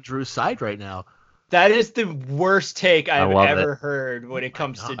actually on Drew's side right now. That is the worst take I've love ever it. heard when it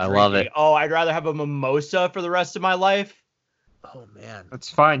comes to drinking. I love it. Oh, I'd rather have a mimosa for the rest of my life. Oh man. That's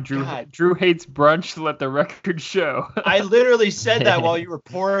fine. God. Drew hates brunch. Let the record show. I literally said that while you were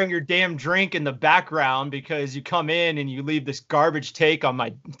pouring your damn drink in the background because you come in and you leave this garbage take on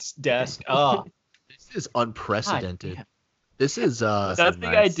my desk. Oh, This is unprecedented. God. This is Nothing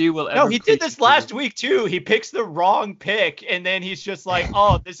I do will ever. No, he did please this Drew. last week too. He picks the wrong pick and then he's just like,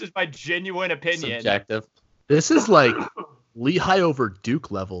 "Oh, this is my genuine opinion." Subjective. this is like Lehigh over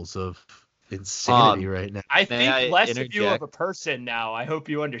Duke levels of insanity right now. I May think I less of you of interject? a person now. I hope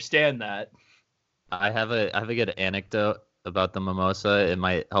you understand that. I have a good anecdote about the mimosa. It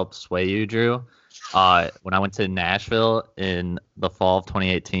might help sway you, Drew. When I went to Nashville in the fall of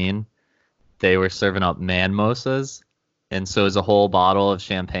 2018, they were serving up man-mosas, and so it was a whole bottle of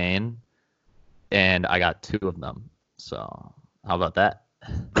champagne, and I got 2 of them. So how about that?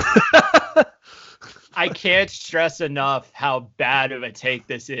 I can't stress enough how bad of a take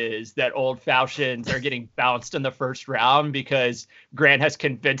this is that old fashions are getting bounced in the first round because Grant has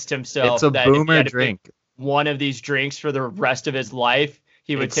convinced himself It's a that if he boomer had to pick drink. one of these drinks for the rest of his life,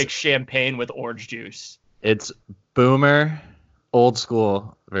 he would It's- take champagne with orange juice. It's boomer, old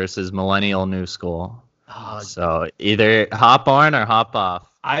school versus millennial, new school. So either hop on or hop off.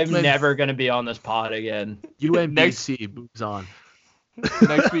 I'm When- never going to be on this pod again. UMBC moves on.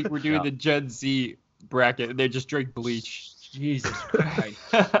 Next week we're doing the Gen Z bracket. They just drink bleach. Jesus Christ.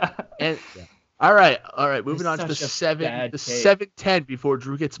 And all right. Moving It's on to the such a bad take. 7-10 before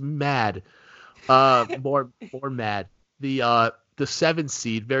Drew gets mad. More mad. The 7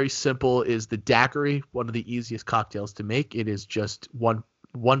 seed, very simple, is the daiquiri, one of the easiest cocktails to make. It is just one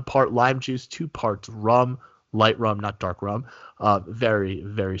part lime juice, 2 parts rum, light rum, not dark rum. Very,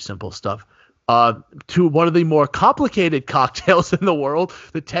 very simple stuff. To one of the more complicated cocktails in the world,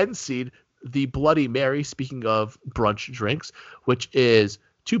 the 10 seed, the Bloody Mary, speaking of brunch drinks, which is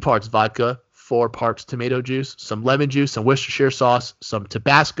 2 parts vodka, 4 parts tomato juice, some lemon juice, some Worcestershire sauce, some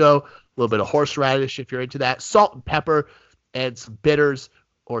Tabasco, a little bit of horseradish if you're into that, salt and pepper, and some bitters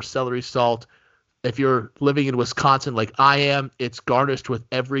or celery salt. If you're living in Wisconsin like I am, it's garnished with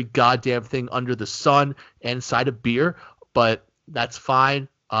every goddamn thing under the sun and side of beer, but that's fine.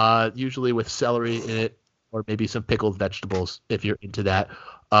 Usually with celery in it or maybe some pickled vegetables if you're into that.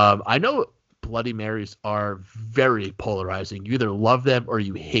 I know Bloody Marys are very polarizing. You either love them or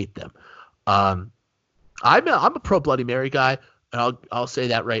you hate them. I'm a pro Bloody Mary guy, and I'll say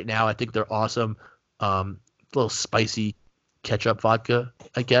that right now. I think they're awesome. A little spicy ketchup vodka,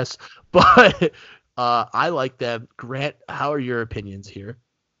 I guess, but I like them. Grant, how are your opinions here?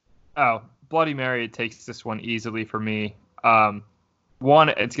 Oh, Bloody Mary takes this one easily for me. One,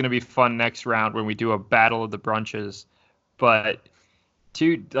 it's going to be fun next round when we do a battle of the brunches. But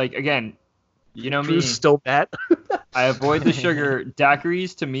 2, like, again, you know me, Drew's still mad. I avoid the sugar.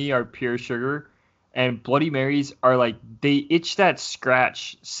 Daiquiris to me are pure sugar. And Bloody Marys are like, they itch that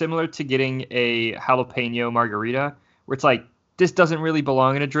scratch similar to getting a jalapeno margarita, where it's like, this doesn't really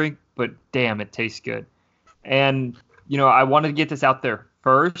belong in a drink, but damn, it tastes good. And I wanted to get this out there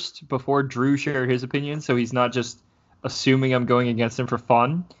first before Drew shared his opinion, so he's not just assuming I'm going against him for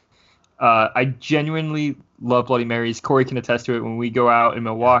fun. I genuinely love Bloody Marys. Corey can attest to it when we go out in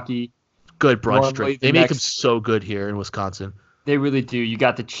Milwaukee. Good brunch drink. They make them so good here in Wisconsin. They really do. You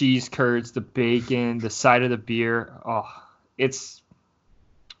got the cheese curds, the bacon, the side of the beer. Oh, it's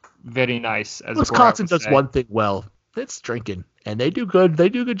very nice. As Wisconsin does one thing well. It's drinking, and they do good. They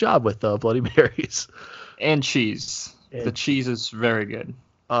do a good job with Bloody Marys and cheese. The cheese is very good.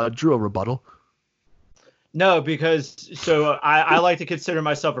 Drew, a rebuttal. No, because I like to consider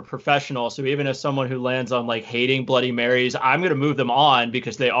myself a professional. So even as someone who lands on like hating Bloody Marys, I'm going to move them on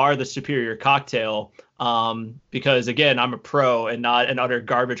because they are the superior cocktail. Because again, I'm a pro and not an utter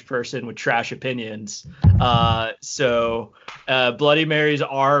garbage person with trash opinions. So Bloody Marys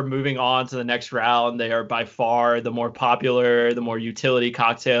are moving on to the next round. They are by far the more popular, the more utility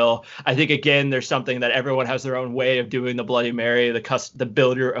cocktail. I think, again, there's something that everyone has their own way of doing the Bloody Mary. The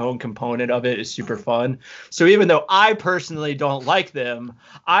build your own component of it is super fun. So even though I personally don't like them,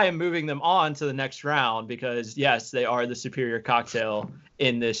 I am moving them on to the next round because, yes, they are the superior cocktail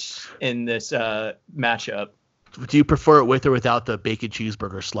in this matchup. Do you prefer it with or without the bacon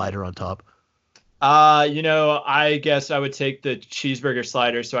cheeseburger slider on top? I guess I would take the cheeseburger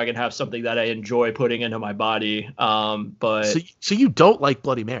slider so I can have something that I enjoy putting into my body. But so you don't like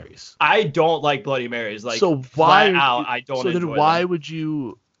Bloody Marys? I don't like Bloody Marys. Like, so why? Flat out, I don't. So then why would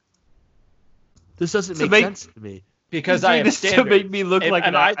you? This doesn't make sense to me. Because I have standards. To make me look like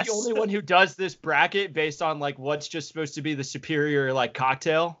am I the only one who does this bracket based on like what's just supposed to be the superior like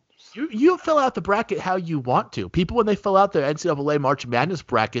cocktail? You fill out the bracket how you want to. People, when they fill out their NCAA March Madness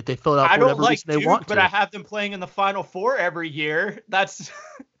bracket, they fill it out for whatever reason they want to. But I have them playing in the Final Four every year. That's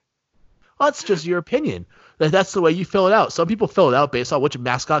just your opinion. That's the way you fill it out. Some people fill it out based on which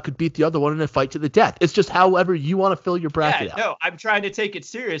mascot could beat the other one in a fight to the death. It's just however you want to fill your bracket out. No, I'm trying to take it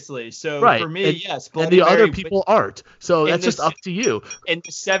seriously. So for me, yes. Bloody Mary, other people aren't. So that's just up to you. In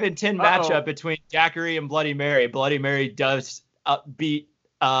the 7-10 matchup between Daiquiri and Bloody Mary does beat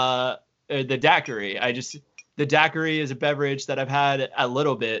the daiquiri. The daiquiri is a beverage that I've had a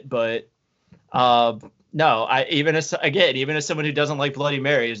little bit, but no, even as someone who doesn't like Bloody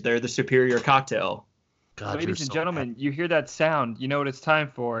Marys, they're the superior cocktail. God, ladies and gentlemen, you hear that sound? You know what it's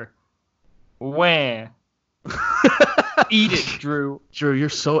time for? Wah. Eat it, Drew. Drew, you're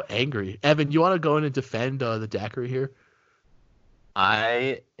so angry. Evan, you want to go in and defend the daiquiri here?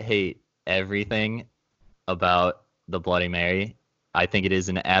 I hate everything about the Bloody Mary. I think it is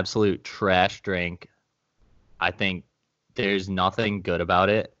an absolute trash drink. I think there's nothing good about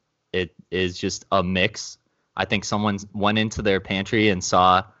it. It is just a mix. I think someone went into their pantry and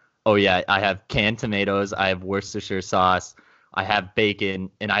saw, oh yeah, I have canned tomatoes, I have Worcestershire sauce, I have bacon,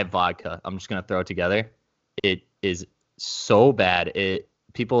 and I have vodka. I'm just going to throw it together. It is so bad.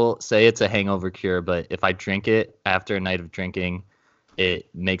 People say it's a hangover cure, but if I drink it after a night of drinking, it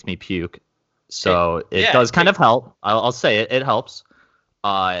makes me puke. So it does kind of help. I'll say it. It helps.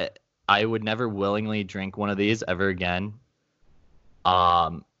 I would never willingly drink one of these ever again.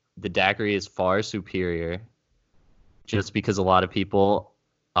 The daiquiri is far superior just because a lot of people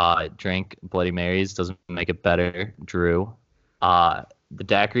drink Bloody Marys doesn't make it better, Drew. The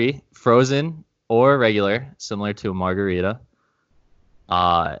daiquiri, frozen or regular, similar to a margarita.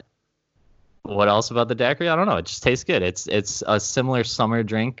 What else about the daiquiri? I don't know. It just tastes good. It's a similar summer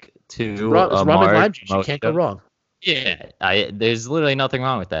drink to rum and lime juice. You can't go wrong. Yeah, there's literally nothing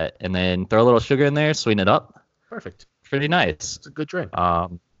wrong with that. And then throw a little sugar in there, sweeten it up. Perfect. Pretty nice. It's a good drink.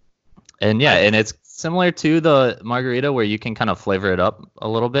 And it's similar to the margarita where you can kind of flavor it up a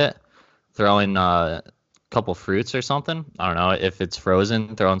little bit. Throw in a couple fruits or something. I don't know. If it's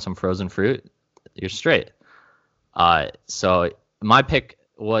frozen, throw in some frozen fruit. You're straight. So my pick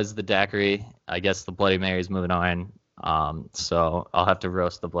was the daiquiri. I guess the Bloody Mary's moving on. So I'll have to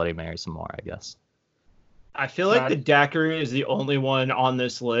roast the Bloody Mary some more, I guess. I feel like the daiquiri is the only one on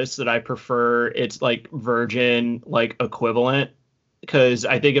this list that I prefer. It's like virgin, like equivalent. Because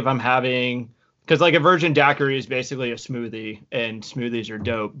I think if I'm because like a virgin daiquiri is basically a smoothie, and smoothies are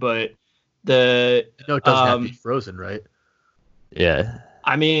dope. But it doesn't have to be frozen, right? Yeah.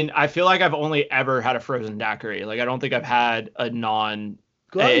 I mean, I feel like I've only ever had a frozen daiquiri. Like I don't think I've had a non.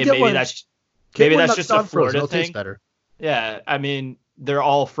 Maybe that's just a Florida thing. Taste better. Yeah, I mean, they're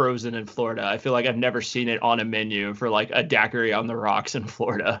all frozen in Florida. I feel like I've never seen it on a menu for like a daiquiri on the rocks in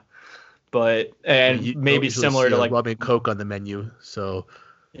Florida. But maybe similar to like rum and Coke on the menu. So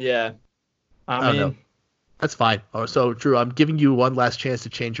yeah, I mean, That's fine. Oh, so Drew, I'm giving you one last chance to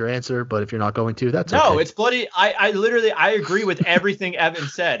change your answer, but if you're not going to, that's No, okay. it's bloody. I literally I agree with everything Evan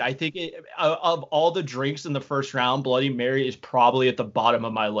said. I think of all the drinks in the first round, Bloody Mary is probably at the bottom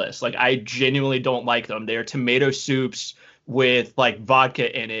of my list. Like I genuinely don't like them. They are tomato soups with like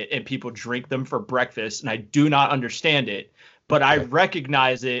vodka in it, and people drink them for breakfast, and I do not understand it. But I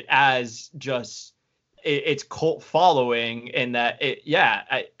recognize it as just it's cult following, and that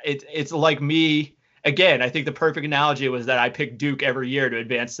it's like me. Again, I think the perfect analogy was that I picked Duke every year to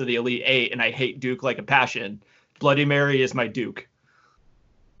advance to the Elite Eight, and I hate Duke like a passion. Bloody Mary is my Duke.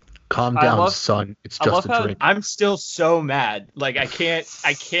 Calm down, son. It's just a drink. I'm still so mad. Like I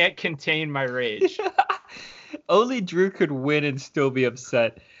can't contain my rage. Only Drew could win and still be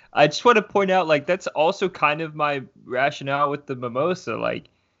upset. I just want to point out, like, that's also kind of my rationale with the mimosa.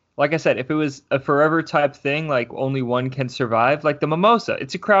 Like I said, if it was a forever type thing, like only one can survive, like the mimosa,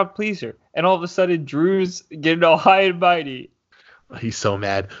 it's a crowd pleaser. And all of a sudden, Drew's getting all high and mighty. He's so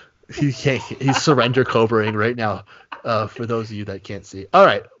mad. He's surrender cobraing right now. For those of you that can't see. All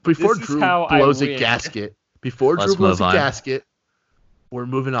right, before Drew blows a gasket, we're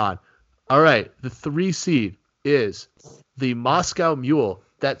moving on. All right, the 3 seed is the Moscow Mule.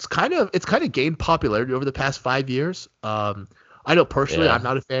 It's kind of gained popularity over the past 5 years. I know personally, I'm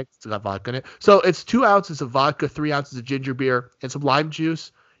not a fan. It's got vodka in it. So it's 2 ounces of vodka, 3 ounces of ginger beer, and some lime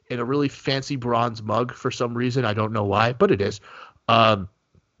juice in a really fancy bronze mug for some reason. I don't know why, but it is. Copper,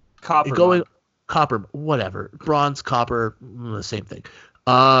 whatever. Bronze, copper, the same thing.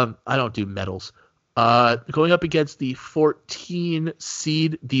 I don't do metals. Going up against the 14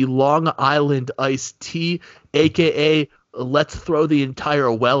 seed, the Long Island Iced Tea, a.k.a. let's throw the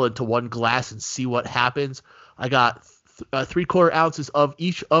entire well into one glass and see what happens. I got 3/4 ounces of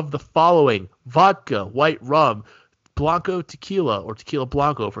each of the following: vodka, white rum, Blanco tequila, or tequila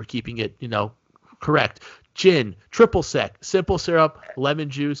Blanco for keeping it, correct, gin, triple sec, simple syrup,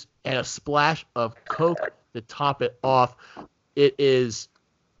 lemon juice, and a splash of Coke to top it off. It is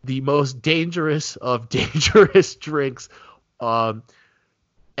the most dangerous of dangerous drinks. Evan,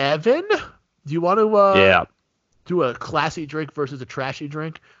 do you want to do a classy drink versus a trashy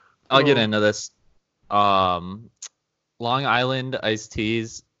drink? I'll get into this. Long Island iced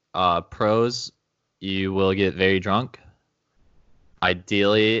teas, pros, you will get very drunk.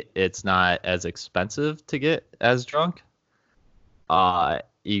 Ideally, it's not as expensive to get as drunk.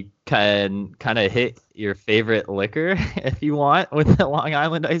 You can kind of hit your favorite liquor if you want with the Long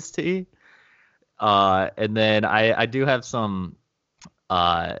Island iced tea. And then I do have some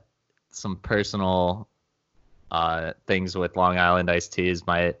personal things with Long Island iced teas.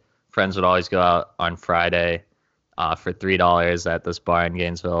 My friends would always go out on Friday for $3 at this bar in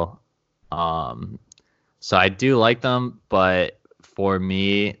Gainesville. So I do like them, but for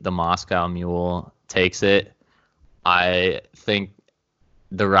me, the Moscow Mule takes it. I think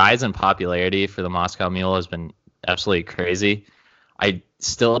the rise in popularity for the Moscow Mule has been absolutely crazy. I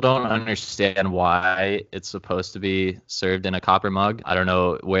still don't understand why it's supposed to be served in a copper mug. I don't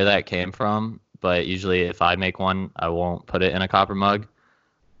know where that came from, but usually if I make one, I won't put it in a copper mug.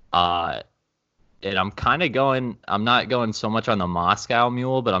 And I'm not going so much on the Moscow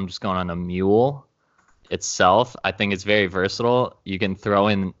Mule, but I'm just going on the mule itself. I think it's very versatile. You can throw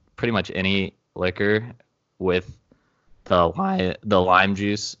in pretty much any liquor with the lime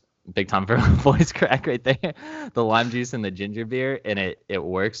juice. Big time for voice crack right there. The lime juice and the ginger beer, and it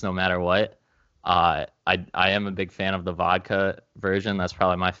works no matter what. I am a big fan of the vodka version. That's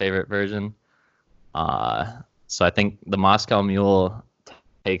probably my favorite version. So I think the Moscow Mule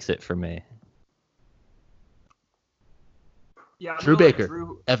takes it for me. Yeah, Drew Baker.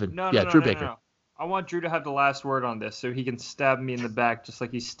 Evan. Drew Baker. No. I want Drew to have the last word on this, so he can stab me in the back just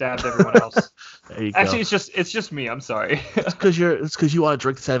like he stabbed everyone else. There you Actually, go. it's just me. I'm sorry. It's because you want to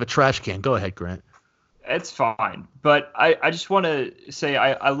drink this out of a trash can. Go ahead, Grant. It's fine, but I just want to say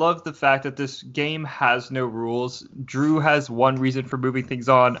I love the fact that this game has no rules. Drew has one reason for moving things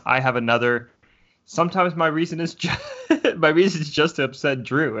on. I have another. Sometimes my reason is just to upset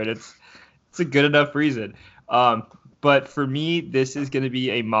Drew, and it's a good enough reason. But for me, this is going to be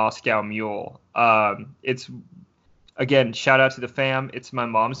a Moscow Mule. It's, again, shout out to the fam. It's my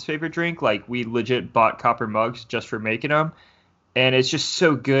mom's favorite drink. Like, we legit bought copper mugs just for making them. And it's just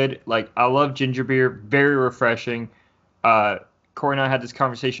so good. Like, I love ginger beer. Very refreshing. Corey and I had this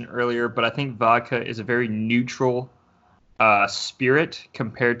conversation earlier, but I think vodka is a very neutral spirit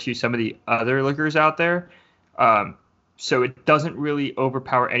compared to some of the other liquors out there. So it doesn't really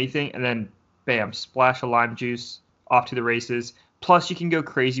overpower anything. And then, bam, splash of lime juice. Off to the races. Plus, you can go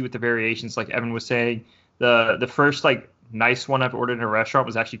crazy with the variations, like Evan was saying. The first nice one I've ordered in a restaurant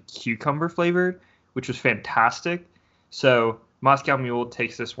was actually cucumber flavored, which was fantastic. So Moscow Mule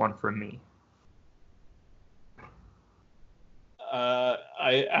takes this one from me.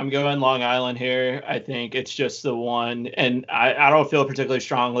 I'm going Long Island here. I think it's just the one, and I don't feel particularly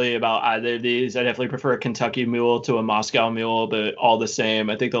strongly about either of these. I definitely prefer a Kentucky Mule to a Moscow Mule, but all the same,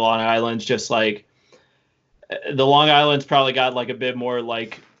 I think the Long Island's just like the Long Island's probably got like a bit more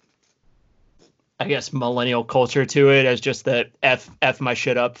like, I guess, millennial culture to it as just the F my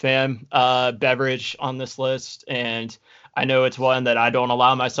shit up fan beverage on this list. And I know it's one that I don't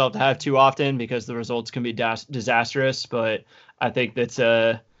allow myself to have too often because the results can be disastrous, but I think it's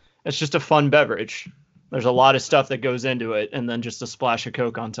just a fun beverage. There's a lot of stuff that goes into it, and then just a splash of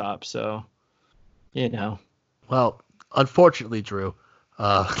Coke on top. So, you know. Well, unfortunately, Drew,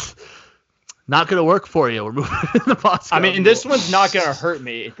 not gonna work for you. We're moving to Moscow. I mean, this one's not gonna hurt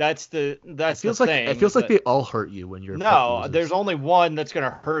me. That's the thing. It feels like they all hurt you when you're. No, there's only one that's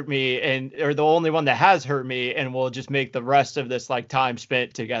gonna hurt me, or the only one that has hurt me, and will just make the rest of this like time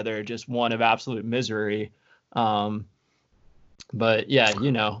spent together just one of absolute misery. But yeah,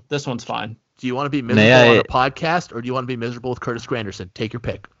 this one's fine. Do you want to be miserable on a podcast, or do you want to be miserable with Curtis Granderson? Take your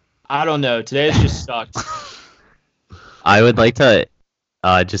pick. I don't know. Today's just sucked. I would like to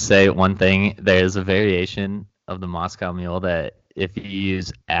just say one thing. There's a variation of the Moscow Mule that if you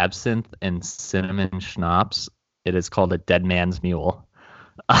use absinthe and cinnamon schnapps, it is called a dead man's mule.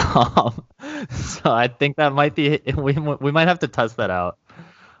 So I think that might be we might have to test that out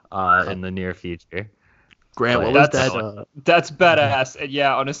in the near future. Grant, what was that? That's badass. And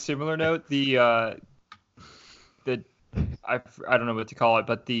yeah, on a similar note, I don't know what to call it,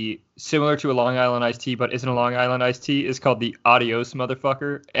 but the similar to a Long Island iced tea, but isn't a Long Island iced tea, is called the Adios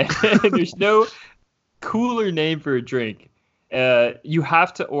motherfucker. And there's no cooler name for a drink. You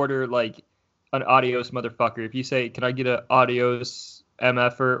have to order like an Adios motherfucker. If you say, "Can I get an Adios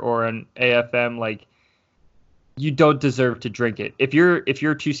MFer or an AFM?" like you don't deserve to drink it. If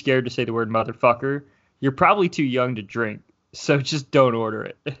you're too scared to say the word motherfucker, you're probably too young to drink. So just don't order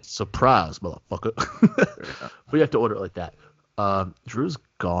it. Surprise, motherfucker. We have to order it like that. Drew's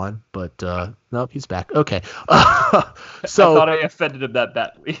gone, but nope, he's back. Okay. So I thought I offended him that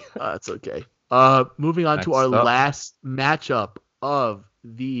badly. That's okay. Moving on to our last matchup of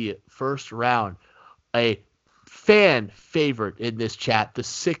the first round. A fan favorite in this chat, the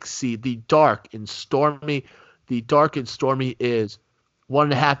 6th seed, the Dark and Stormy. The Dark and Stormy is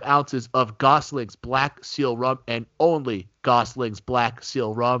 1.5 ounces of Gosling's Black Seal Rum, and only Gosling's Black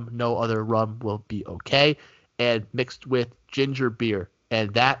Seal Rum. No other rum will be okay. And mixed with ginger beer.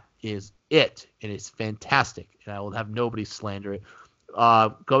 And that is it. And it's fantastic. And I will have nobody slander it.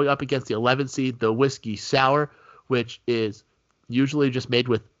 Going up against the 11th seed, the Whiskey Sour, which is usually just made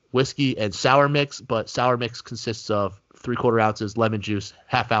with whiskey and sour mix, but sour mix consists of 3/4 ounces lemon juice,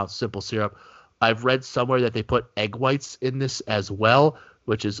 1/2 ounce simple syrup. I've read somewhere that they put egg whites in this as well,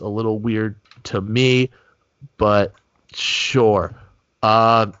 which is a little weird to me, but sure.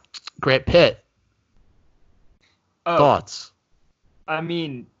 Grant Pitt, thoughts? I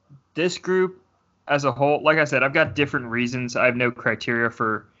mean, this group as a whole, like I said, I've got different reasons. I have no criteria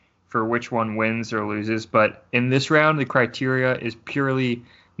for which one wins or loses, but in this round, the criteria is purely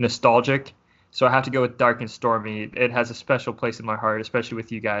nostalgic. So I have to go with Dark and Stormy. It has a special place in my heart, especially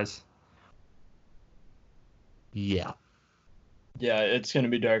with you guys. Yeah, it's going to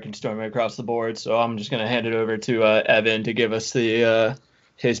be Dark and Stormy across the board. So I'm just going to hand it over to Evan to give us the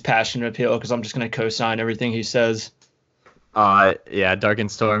his passion appeal, because I'm just going to co-sign everything he says. Yeah, Dark and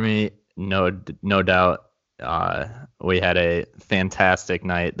Stormy, no doubt. We had a fantastic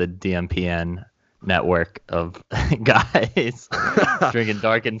night. The DMPN network of guys drinking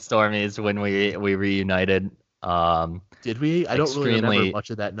Dark and Stormies when we reunited. Did we? I don't really remember much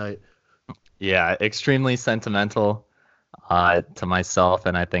of that night. Yeah, extremely sentimental to myself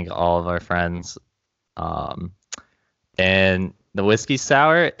and I think all of our friends. And the Whiskey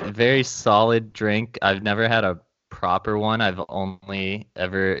Sour, very solid drink. I've never had a proper one. I've only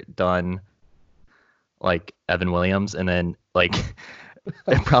ever done like Evan Williams and then like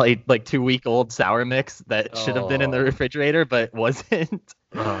probably like 2-week-old sour mix that should have been in the refrigerator but wasn't.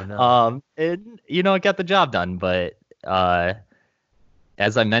 Oh no. And it got the job done, but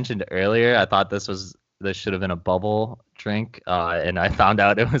as I mentioned earlier, I thought this should have been a bubble drink, and I found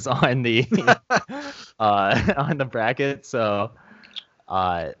out it was on the on the bracket. So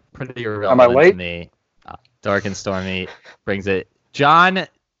pretty irrelevant to me. Dark and Stormy brings it. John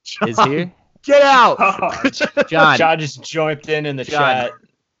is here. Get out, John just jumped in the chat.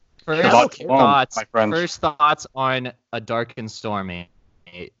 First thoughts on a Dark and Stormy.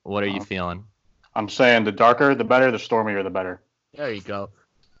 What are you feeling? I'm saying the darker, the better. The stormier, the better. There you go.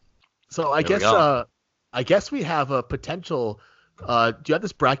 So I There we guess go. I guess we have a potential. Do you have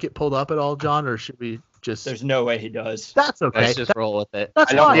this bracket pulled up at all, John, or should we just? There's no way he does. That's okay. Let's just roll with it.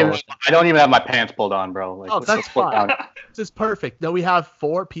 That's I don't fine. even have my pants pulled on, bro. Like, Oh, let's that's put fine. down. This is perfect. No, we have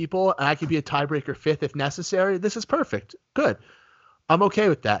 4 people, and I could be a tiebreaker 5th if necessary. This is perfect. Good. I'm okay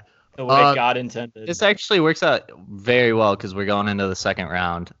with that. The way God intended. This actually works out very well because we're going into the second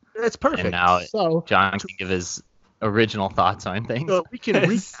round. It's perfect. And now so John can give his original thoughts on things. so we can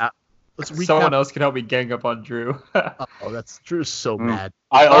recap. Let's recap. Someone else can help me gang up on Drew. Oh, that's Drew's so mad.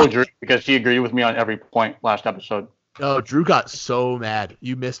 I owe Drew because she agreed with me on every point last episode. Oh, Drew got so mad.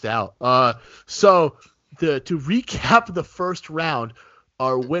 You missed out. So to recap the first round,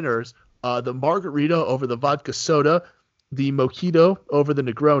 our winners, the margarita over the vodka soda, the mojito over the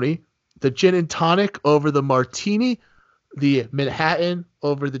Negroni, the gin and tonic over the martini, the Manhattan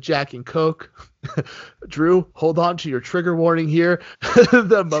over the Jack and Coke. Drew, hold on to your trigger warning here.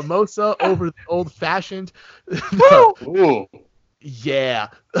 The mimosa over the old fashioned. Ooh. Yeah.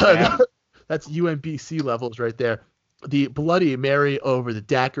 Yeah. That's UMBC levels right there. The Bloody Mary over the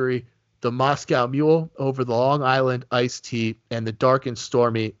daiquiri, the Moscow Mule over the Long Island iced tea, and the Dark and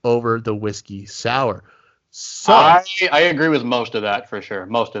Stormy over the whiskey sour. So I agree with most of that for sure.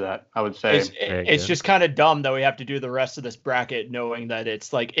 Most of that, I would say. It's just kind of dumb that we have to do the rest of this bracket knowing that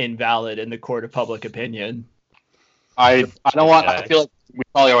it's like invalid in the court of public opinion. I don't want. I feel like we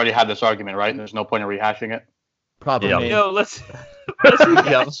probably already had this argument, right? There's no point in rehashing it. probably. Yeah. Yo, let's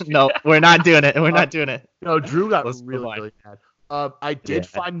No, we're not doing it. We're not doing it. No, Drew got Let's really, move on. really mad. I did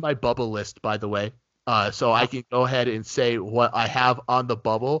Yeah. find my bubble list, by the way. So I can go ahead and say what I have on the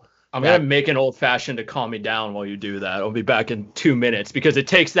bubble. I'm going to make an old fashioned to calm me down while you do that. I'll be back in 2 minutes because it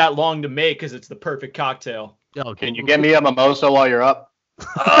takes that long to make because it's the perfect cocktail. Can you get me a mimosa while you're up?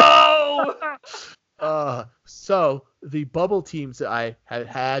 Oh! So the bubble teams that I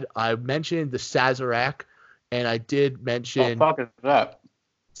had, I mentioned the Sazerac, and I did What mention the fuck is that?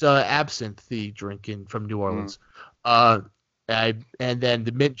 it's absinthe drinking from New Orleans. And then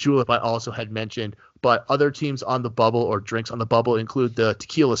the mint julep I also had mentioned, but other teams on the bubble or drinks on the bubble include the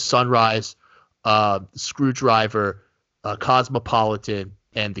tequila sunrise, screwdriver, cosmopolitan,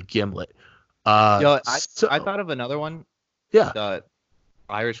 and the gimlet. Yo, I so- thought of another one. yeah. The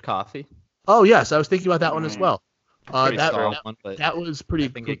Irish coffee. Oh yes, I was thinking about that one as well. Pretty That solid one, but that was pretty. I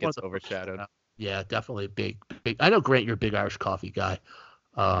think it gets overshadowed. Yeah, definitely big. I know, Grant, you're a big Irish coffee guy.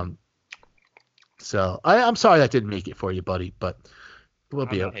 So I'm sorry that didn't make it for you, buddy, but we'll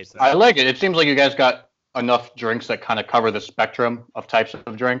be okay. I like it. It seems like you guys got enough drinks that kind of cover the spectrum of types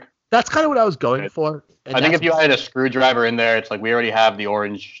of drink. That's kind of what I was going for. And I think that's if you added a screwdriver in there, it's like we already have the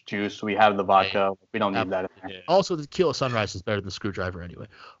orange juice, we have the vodka. We don't need that in there. also the tequila sunrise is better than the screwdriver anyway,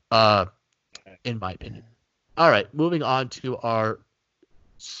 in my opinion. All right, moving on to our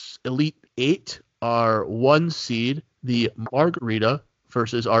Elite 8, our 1 seed, the Margarita,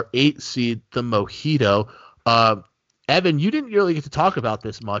 versus our 8 seed, the Mojito. Evan, you didn't really get to talk about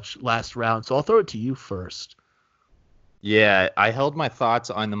this much last round, so I'll throw it to you first. Yeah, I held my thoughts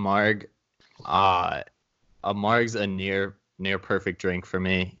on the Marg. A Marg's a near perfect drink for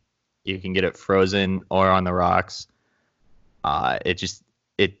me. You can get it frozen or on the rocks.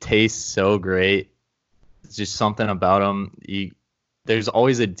 It tastes so great. It's just something about them. There's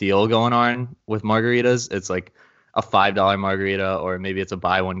always a deal going on with margaritas. It's like a $5 margarita, or maybe it's a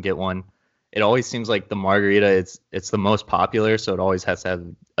buy one get one. It always seems like the margarita it's the most popular, so it always has to have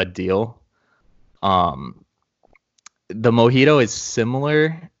a deal. The mojito is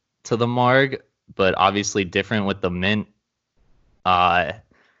similar to the marg, but obviously different with the mint.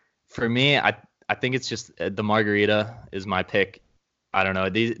 For me, I think it's just the margarita is my pick. I don't know.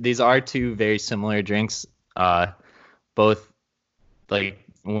 These are 2 very similar drinks. Both, like,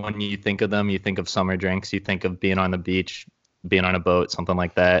 when you think of them, you think of summer drinks. You think of being on the beach, being on a boat, something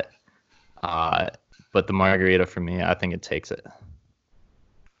like that. But the margarita, for me, I think it takes it.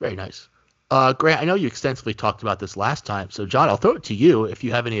 Very nice. Grant, I know you extensively talked about this last time, so John, I'll throw it to you if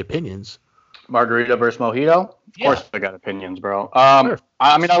you have any opinions. Margarita versus mojito? Of Yeah. course I got opinions, bro. Sure.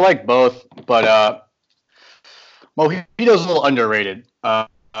 I mean, I like both, but mojito's a little underrated. I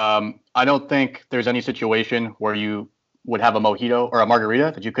don't think there's any situation where you would have a mojito or a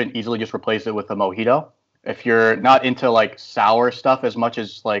margarita that you couldn't easily just replace it with a mojito. If you're not into like sour stuff as much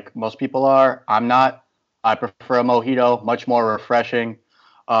as like most people are, I'm not. I prefer a mojito, much more refreshing.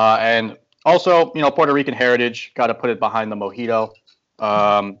 And also, Puerto Rican heritage, got to put it behind the mojito.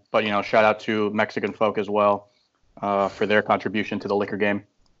 But, shout out to Mexican folk as well for their contribution to the liquor game.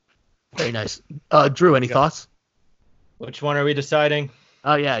 Very nice. Drew, any thoughts? Which one are we deciding?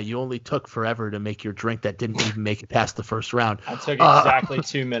 Oh yeah, you only took forever to make your drink that didn't even make it past the first round. I took exactly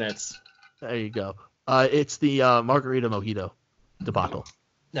 2 minutes. There you go. It's the margarita mojito debacle.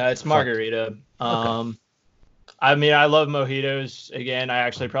 No, it's margarita. Okay. I mean, I love mojitos. Again, I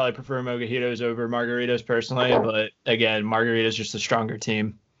actually probably prefer mojitos over margaritas personally, but again, margarita's just a stronger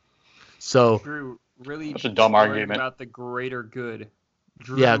team. So Drew, really That's a dumb worried argument. about the greater good.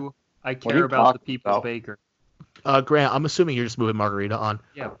 Drew, Yeah. I are care you about the talking people's about? baker. Grant, I'm assuming you're just moving margarita on.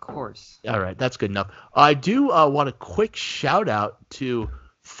 Yeah, of course. All right, that's good enough. I do want a quick shout out to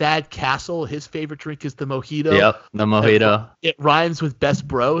Thad Castle. His favorite drink is the mojito. Yep, the mojito. It rhymes with best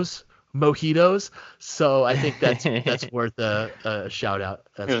bros, mojitos. So I think that's worth a shout out.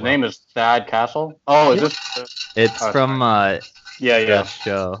 His name is Thad Castle. Oh, is this? It's Oh, from Yeah, the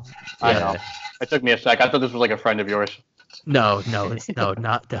show. I Yeah. know. It took me a sec. I thought this was like a friend of yours. No,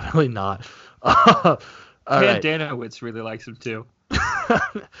 not definitely not. All right. Danowitz really likes him too.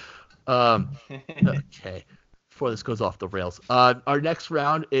 Okay. Before this goes off the rails, our next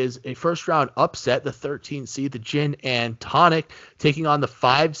round is a first round upset. The 13 seed, the Gin and Tonic, taking on the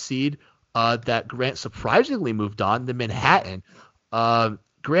 5 seed that Grant surprisingly moved on, the Manhattan.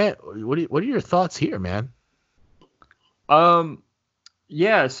 Grant, what are your thoughts here, man?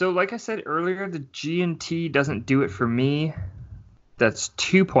 Yeah, so like I said earlier, the G&T doesn't do it for me. That's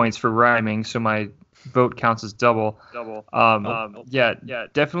 2 points for rhyming, so my vote counts as double. Yeah,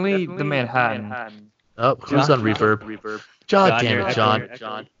 definitely the Manhattan. Oh, who's on reverb? John, damn it,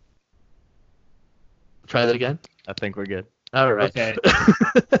 John. Try that again. I think we're good. All right. Okay.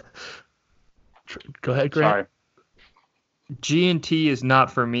 Go ahead, Grant. Sorry. G&T is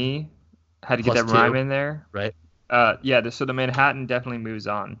not for me. Had to get Plus that rhyme 2. in there. Right. So the Manhattan definitely moves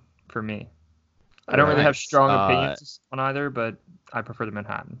on for me. I don't really Alright. have strong opinions on either, but I prefer the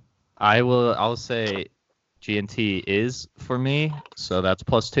Manhattan. I'll say G&T is for me, so that's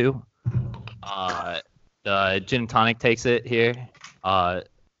plus 2. The Gin and Tonic takes it here.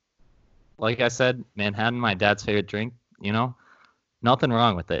 Like I said, Manhattan, my dad's favorite drink. You know, nothing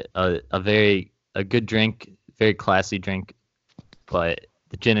wrong with it. A good drink, very classy drink. But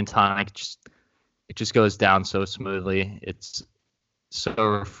the Gin and Tonic just goes down so smoothly. It's so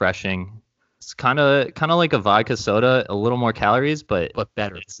refreshing. It's kind of like a vodka soda, a little more calories, but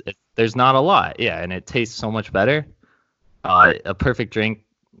better. There's not a lot. Yeah, and it tastes so much better. A perfect drink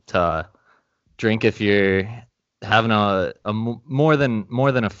to drink if you're having more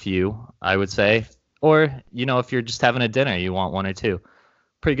than a few, I would say, or if you're just having a dinner, you want 1 or 2.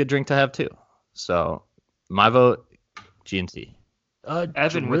 Pretty good drink to have too. So my vote, G&T.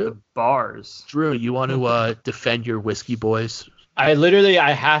 Evan with the bars. Drew, you want to defend your whiskey boys? I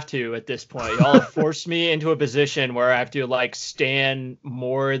have to at this point. Y'all have forced me into a position where I have to stand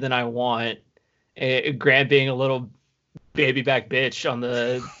more than I want. Grant being a little baby back bitch on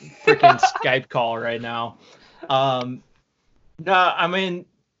the freaking Skype call right now. No, I mean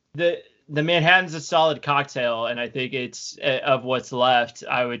the Manhattan's a solid cocktail, and I think it's of what's left.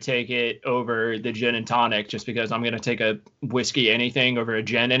 I would take it over the Gin and Tonic just because I'm gonna take a whiskey anything over a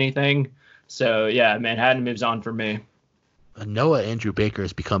gin anything. So yeah, Manhattan moves on for me. Noah Andrew Baker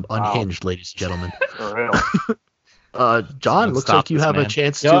has become unhinged, ladies and gentlemen. For real. John, Let's looks stop like you this, have man. a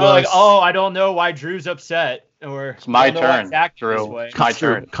chance Yo, to. I don't know why Drew's upset. Or It's my I don't know why turn, Zach is Drew. this way. It's my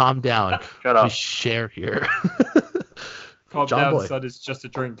Drew, turn. calm down. Shut We up. share here. Calm John down, Boy. son. It's just a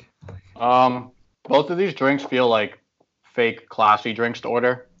drink. Both of these drinks feel like fake classy drinks to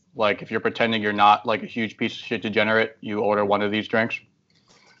order. Like if you're pretending you're not like a huge piece of shit degenerate, you order one of these drinks,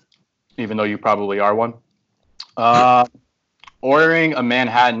 even though you probably are one. Ordering a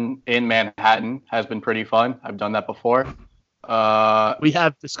Manhattan in Manhattan has been pretty fun. I've done that before. We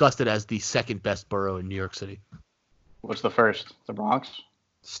have discussed it as the second best borough in New York City. What's the first? The Bronx?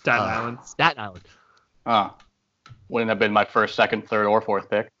 Staten Island. Staten Island. Wouldn't have been my first, second, third, or fourth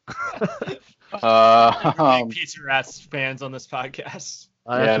pick. Big Pizza Rats fans on this podcast.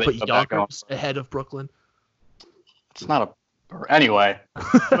 I Yeah, have to they put put that going. Yonkers ahead of Brooklyn. It's not a. Anyway,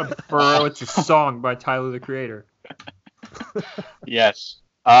 Borough, it's a song by Tyler the Creator. yes.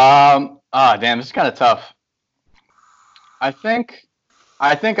 Damn, this is kind of tough. I think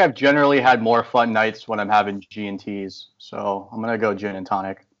I've generally had more fun nights when I'm having G&Ts, so I'm gonna go gin and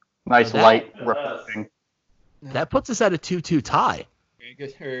tonic. Nice, light, refreshing. That puts us at a 2-2 tie.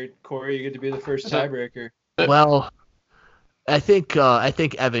 Corey, you get to be the first tiebreaker. Well, I think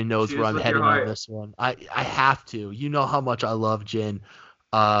Evan knows Choose where I'm with heading your on heart. this one. I have to. You know how much I love gin.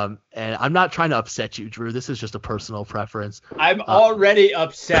 And I'm not trying to upset you, Drew. This is just a personal preference. I'm already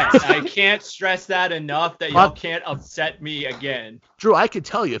upset. I can't stress that enough that y'all can't upset me again. Drew, I could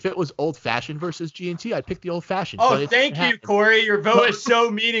tell you if it was old fashioned versus G&T, I'd pick the old fashioned. Oh, thank you, Corey. Your vote is so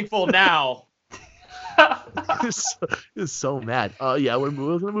meaningful now. Is so mad. Yeah, we're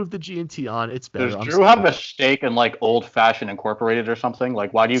gonna move the G&T on. It's better. Does Drew have a stake in like Old Fashioned Incorporated or something?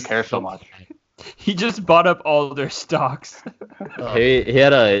 Like, why do you care so much? He just bought up all their stocks. He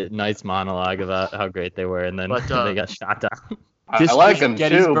had a nice monologue about how great they were, and then they got shot down. I like him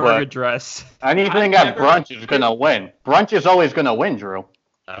too, but address. anything at brunch is gonna win. Brunch is always gonna win, Drew.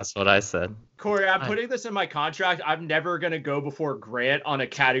 That's what I said. Corey, I'm putting this in my contract. I'm never going to go before Grant on a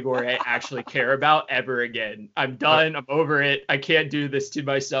category I actually care about ever again. I'm done. I'm over it. I can't do this to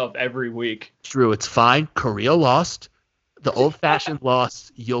myself every week. Drew, it's fine. Korea lost. The old-fashioned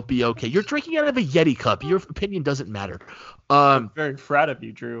lost. You'll be okay. You're drinking out of a Yeti cup. Your opinion doesn't matter. Very proud of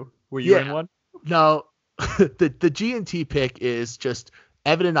you, Drew. Were you in one? No. The G&T pick is just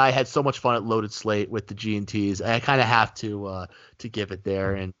Evan and I had so much fun at Loaded Slate with the G&Ts. I kind of have to give it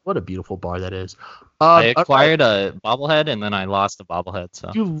there, and what a beautiful bar that is. I acquired a bobblehead, and then I lost the bobblehead. So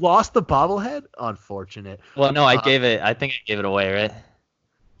you lost the bobblehead? Unfortunate. Well, no, I gave it. I think I gave it away, right?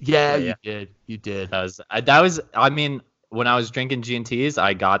 Yeah, you did. You did. That was. I mean, when I was drinking G&Ts,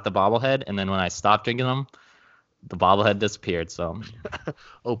 I got the bobblehead, and then when I stopped drinking them, the bobblehead disappeared. So.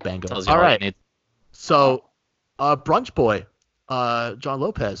 Oh, bango! All right. So, Brunch Boy. John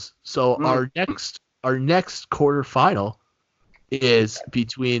Lopez. So our next quarterfinal is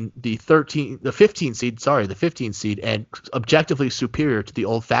between the 15 seed, and objectively superior to the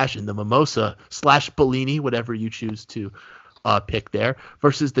old fashioned, the mimosa / Bellini, whatever you choose to pick there,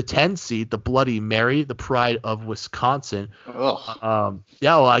 versus the 10 seed, the Bloody Mary, the pride of Wisconsin. Yeah,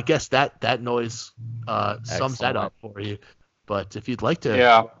 well, I guess that noise sums that up for you. But if you'd like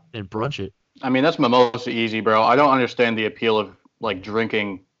to and brunch it. I mean, that's mimosa easy, bro. I don't understand the appeal of like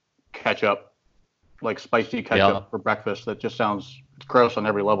drinking ketchup, like spicy ketchup for breakfast. That just sounds gross on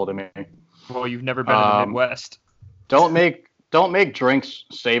every level to me. Well, you've never been in the Midwest. Don't make drinks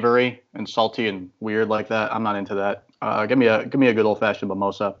savory and salty and weird like that. I'm not into that. Give me a good old fashioned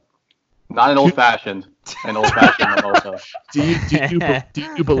mimosa. Not an old fashioned, an old fashioned mimosa. Do you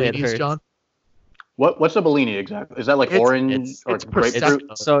Bellinis, John? What's a Bellini exactly? Is that like orange or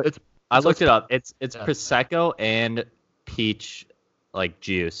grapefruit? I looked it up. It's Prosecco and peach like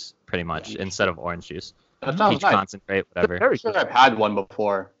juice, pretty much, instead of orange juice. That sounds peach nice. Concentrate, whatever. I'm sure I've had one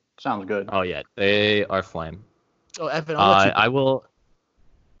before. Sounds good. Oh yeah, they are flame. So Evan, I'll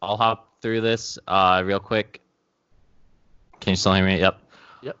hop through this real quick. Can you still hear me? Yep.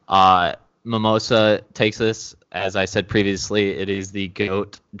 Mimosa takes this. As I said previously, it is the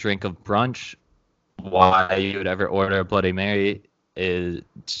GOAT drink of brunch. Why you would ever order a Bloody Mary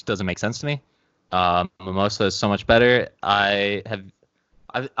just doesn't make sense to me. Mimosa is so much better. I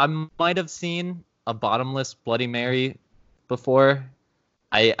might have seen a bottomless Bloody Mary before.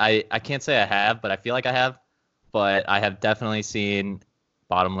 I can't say I have, but I feel like I have. But I have definitely seen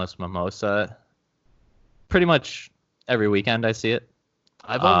bottomless mimosa pretty much every weekend. I see it.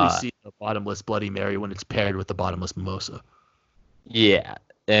 I've only seen a bottomless Bloody Mary when it's paired with the bottomless mimosa. Yeah,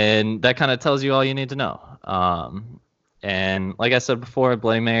 and that kind of tells you all you need to know. And like I said before,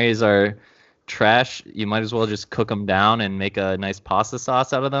 Bloody Marys are trash. You might as well just cook them down and make a nice pasta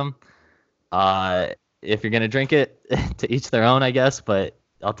sauce out of them. If you're gonna drink it, to each their own, I guess. But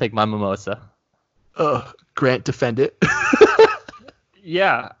I'll take my mimosa. Grant, defend it.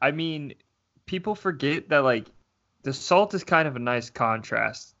 Yeah, I mean, people forget that like the salt is kind of a nice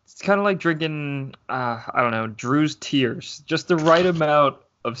contrast. It's kind of like drinking, I don't know, Drew's Tears. Just the right amount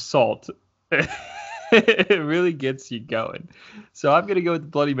of salt. It really gets you going. So I'm gonna go with the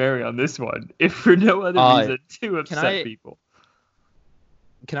Bloody Mary on this one, if for no other reason to upset people.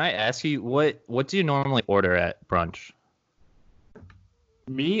 Can I ask you what do you normally order at brunch?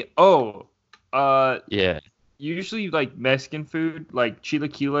 Me? Yeah. Usually like Mexican food, like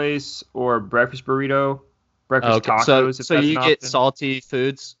chilaquiles or breakfast burrito, breakfast tacos. So you get salty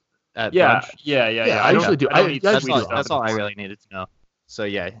foods at brunch? Yeah. I usually do. I don't eat that's sweet all stuff. I really needed to know. So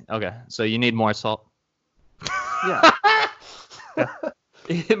yeah, okay. So you need more salt. Yeah.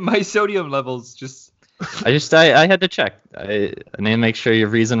 My sodium levels just. I had to check. I need to make sure your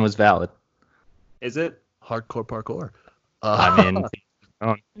reason was valid. Is it hardcore parkour? I mean,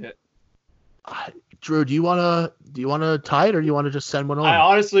 Drew, do you wanna tie it, or do you want to just send one over? I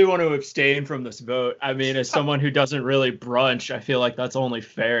honestly want to abstain from this vote. I mean, as someone who doesn't really brunch, I feel like that's only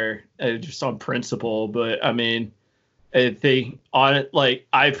fair, just on principle. But I mean, On it, like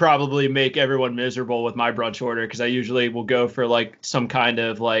I probably make everyone miserable with my brunch order because I usually will go for like some kind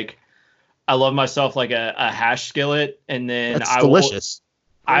of like I love myself like a hash skillet, and then That's delicious.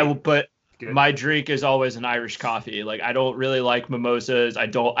 I will put Good. my drink is always an Irish coffee. Like I don't really like mimosas. I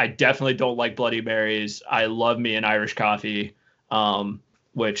definitely don't like Bloody Marys. I love me an Irish coffee.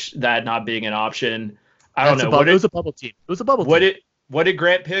 Which that not being an option, I don't know. It was a bubble tea. It was a bubble tea. What did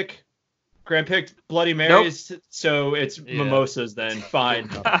Grant pick? Grant picked Bloody Marys, so it's mimosas then. Fine.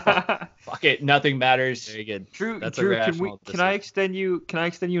 Fuck it. Nothing matters. Very good. Drew, That's a Drew, rational can I decision.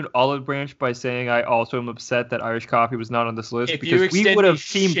 extend you an olive branch by saying I also am upset that Irish coffee was not on this list If you because we extend would me have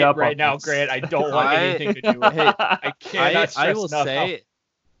teamed shit up right on now, this. Grant, I don't want anything to do with it. I cannot stress I will enough say,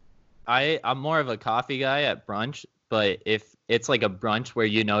 I'm more of a coffee guy at brunch, but if it's like a brunch where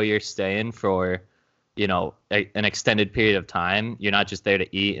you know you're staying for, an extended period of time, you're not just there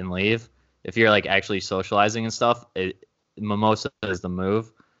to eat and leave. If you're like actually socializing and stuff, mimosa is the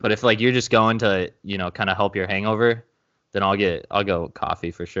move. But if like you're just going to, kind of help your hangover, then I'll go coffee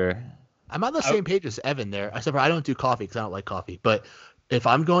for sure. I'm on the same page as Evan there. Except for I don't do coffee because I don't like coffee. But if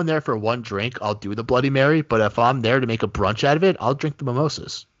I'm going there for one drink, I'll do the Bloody Mary. But if I'm there to make a brunch out of it, I'll drink the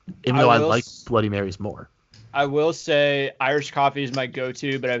mimosas. Even though I like Bloody Marys more. I will say Irish coffee is my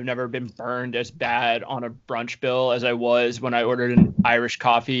go-to, but I've never been burned as bad on a brunch bill as I was when I ordered an Irish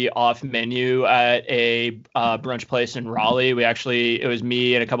coffee off menu at a brunch place in Raleigh. It was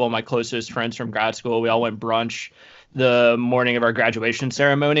me and a couple of my closest friends from grad school. We all went brunch the morning of our graduation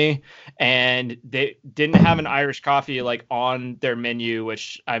ceremony, and they didn't have an Irish coffee like on their menu,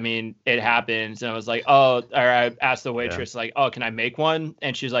 which I mean, it happens. And I was like, I asked the waitress, like, oh, can I make one?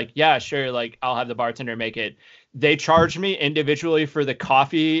 And she's like, yeah, sure. Like, I'll have the bartender make it. They charged me individually for the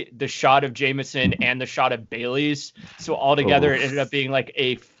coffee, the shot of Jameson, and the shot of Bailey's. So altogether, it ended up being like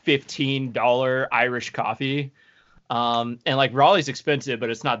a $15 Irish coffee. And like Raleigh's expensive, but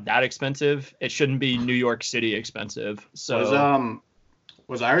it's not that expensive. It shouldn't be New York City expensive. So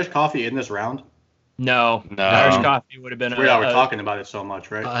was Irish coffee in this round? No. Irish coffee would have been. We're talking about it so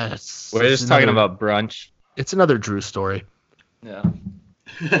much, right? We're just talking about brunch. It's another Drew story. Yeah.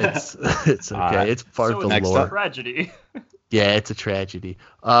 It's okay. It's part of the next lore. Tragedy. Yeah, it's a tragedy.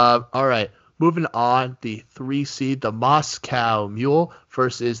 All right. Moving on, the 3 seed, the Moscow Mule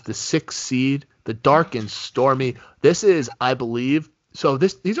versus the 6 seed, the Dark and Stormy. This is, I believe,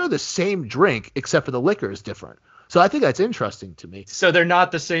 these are the same drink except for the liquor is different. So I think that's interesting to me. So they're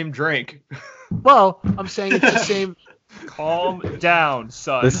not the same drink. Well, I'm saying it's the same. Calm down,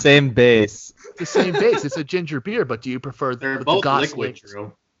 son. The same base. The same base. It's a ginger beer, but do you prefer They're both the liquid,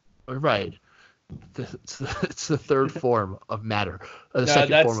 Drew. Right. It's the third form of matter.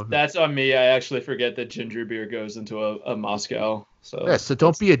 That's on me. I actually forget that ginger beer goes into a Moscow. So yeah, so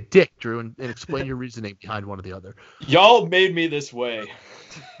don't be a dick, Drew, and explain your reasoning behind one or the other. Y'all made me this way.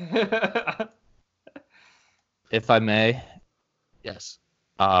 If I may. Yes.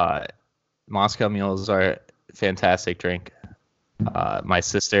 Moscow Mules are a fantastic drink. My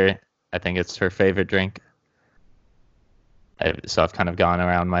sister, I think it's her favorite drink. So I've kind of gone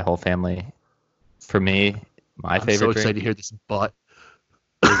around my whole family. For me, my favorite drink. I'm so excited to hear this butt.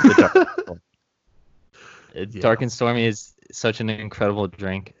 Is the Dark and Stormy is such an incredible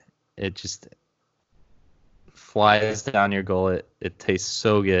drink. It just flies down your gullet. It tastes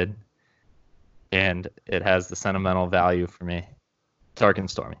so good. And it has the sentimental value for me. Dark and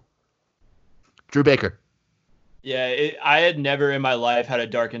Stormy. Drew Baker. Yeah, I had never in my life had a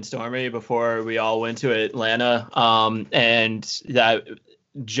Dark and Stormy before we all went to Atlanta. And that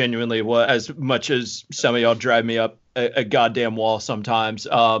genuinely was, as much as some of y'all drive me up a goddamn wall sometimes,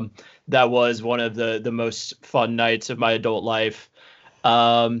 that was one of the most fun nights of my adult life.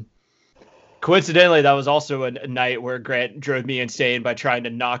 Coincidentally, that was also a night where Grant drove me insane by trying to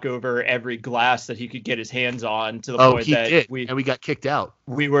knock over every glass that he could get his hands on to the point that we got kicked out.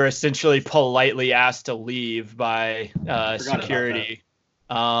 We were essentially politely asked to leave by security.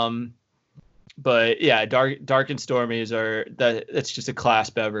 But yeah, dark and stormies it's just a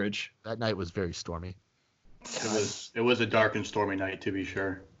class beverage. That night was very stormy. It was a dark and stormy night, to be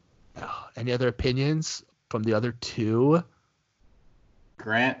sure. Any other opinions from the other two?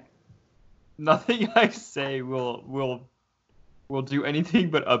 Grant? Nothing I say will do anything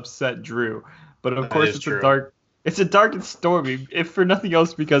but upset Drew. But of course it's a dark and stormy, if for nothing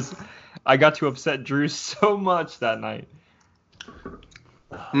else because I got to upset Drew so much that night.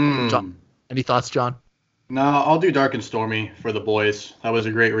 John, any thoughts, John? No, I'll do dark and stormy for the boys. That was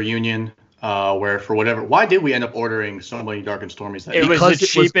a great reunion. Where for whatever, why did we end up ordering so many dark and stormies? It was the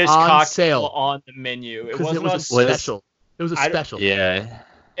cheapest cocktail on the menu. It wasn't special. It was a special. Yeah.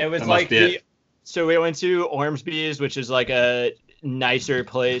 It was like the So we went to Ormsby's, which is like a nicer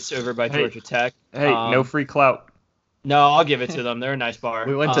place over by Georgia Tech. Hey, no free clout. No, I'll give it to them. They're a nice bar.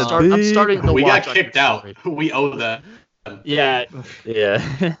 We went to I'm starting to We watch got kicked out. We owe that. Yeah.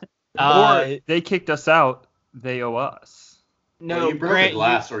 Yeah. Or they kicked us out. They owe us. No, Well, you broke Grant, a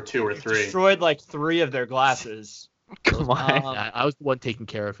glass or two or three. destroyed like 3 of their glasses. Come on. I was the one taking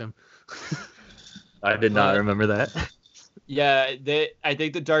care of him. I did not remember that. Yeah, I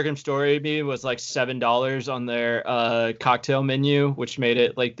think the Darkham Story maybe was like $7 on their cocktail menu, which made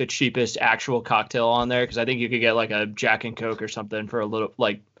it like the cheapest actual cocktail on there. Because I think you could get like a Jack and Coke or something for a little,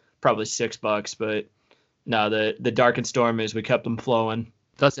 like probably $6. But no, the Dark and Storm is we kept them flowing.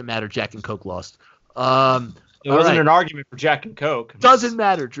 Doesn't matter. Jack and Coke lost. It wasn't an argument for Jack and Coke. Doesn't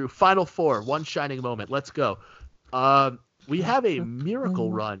matter, Drew. Final 4, one shining moment. Let's go. We have a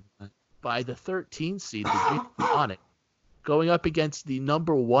miracle run by the 13 seed, the Tonic, going up against the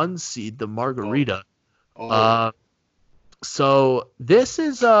number 1 seed, the Margarita. So this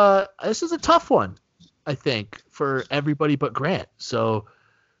is a tough one, I think, for everybody but Grant. So,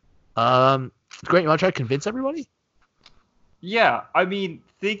 Grant, you want to try to convince everybody? Yeah, I mean,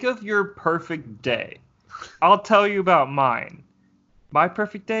 think of your perfect day. I'll tell you about mine. My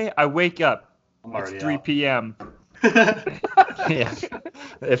perfect day, I wake up. It's 3 p.m. Yeah.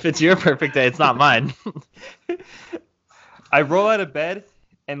 If it's your perfect day, it's not mine. I roll out of bed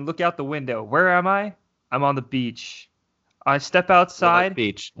and look out the window. Where am I? I'm on the beach. I step outside.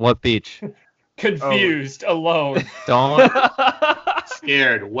 What beach? Confused, alone. Don't.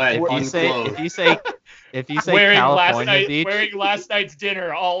 Scared, wet, If you say wearing California beach. wearing last night's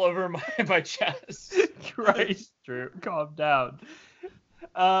dinner all over my chest. Christ, Drew, calm down.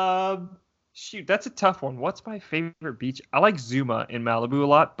 Shoot, that's a tough one. What's my favorite beach? I like Zuma in Malibu a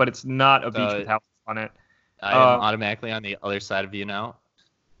lot, but it's not a beach with houses on it. I am automatically on the other side of you now.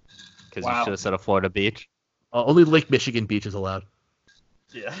 Because you should have said a Florida beach. Only Lake Michigan beach is allowed.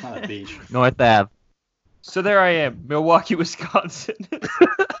 Yeah, not a beach. North Ave. So there I am, Milwaukee, Wisconsin.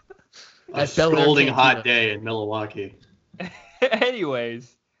 A scalding hot day in Milwaukee.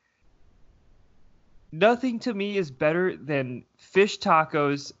 Anyways, nothing to me is better than fish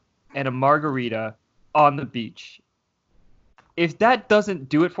tacos and a margarita on the beach. If that doesn't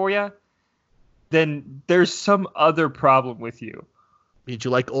do it for you, then there's some other problem with you. Did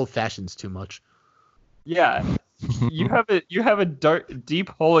you like old fashions too much? Yeah, you have a dark, deep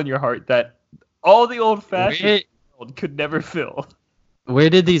hole in your heart that all the old fashioned could never fill. Where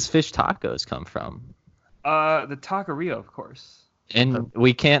did these fish tacos come from? The taqueria, of course. And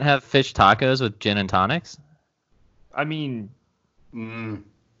we can't have fish tacos with gin and tonics? I mean,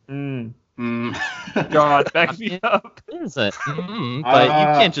 Mm. God, back me up. What is it? But you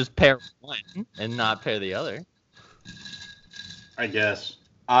can't just pair one and not pair the other. I guess.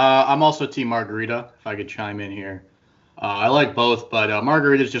 I'm also team margarita, if I could chime in here. I like both, but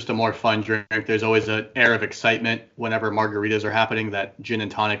margarita is just a more fun drink. There's always an air of excitement whenever margaritas are happening that gin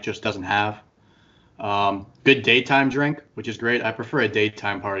and tonic just doesn't have. Good daytime drink, which is great. I prefer a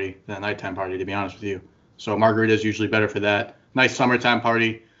daytime party than a nighttime party, to be honest with you. So margarita is usually better for that. Nice summertime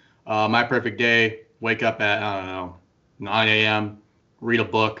party. My perfect day, wake up at, 9 a.m., read a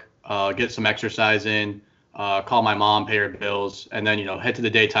book, get some exercise in, call my mom, pay her bills, and then, head to the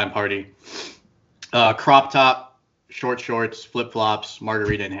daytime party. Crop top, short shorts, flip-flops,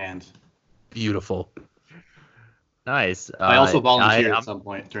 margarita in hand. Beautiful. Nice. I also volunteered at some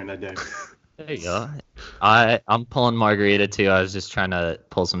point during that day. There you go. I'm pulling margarita, too. I was just trying to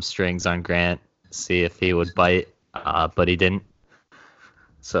pull some strings on Grant, see if he would bite, but he didn't.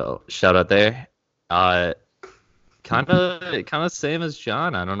 So shout out there. Kind of same as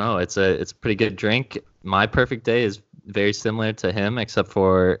John. I don't know. It's a pretty good drink. My perfect day is very similar to him, except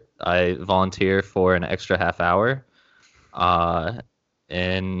for I volunteer for an extra half hour.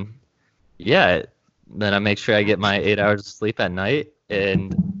 And yeah, then I make sure I get my 8 hours of sleep at night.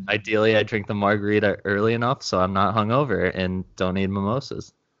 And ideally, I drink the margarita early enough so I'm not hungover and don't need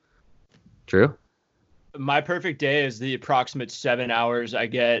mimosas. Drew? My perfect day is the approximate 7 hours I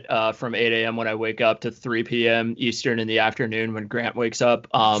get from 8 a.m. when I wake up to 3 p.m. Eastern in the afternoon when Grant wakes up.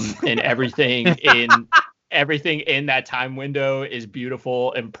 And everything in that time window is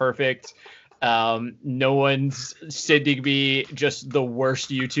beautiful and perfect. No one's sending me just the worst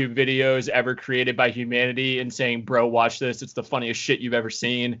YouTube videos ever created by humanity and saying, bro, watch this. It's the funniest shit you've ever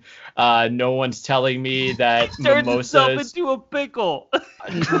seen. No one's telling me that Turns itself mimosas into a pickle.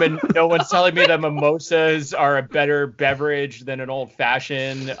 no one's telling me that mimosas are a better beverage than an old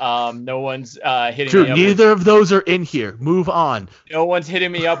fashioned. No one's hitting Drew, me up neither of those are in here. Move on. no one's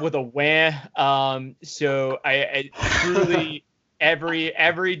hitting me up with a wah. So I truly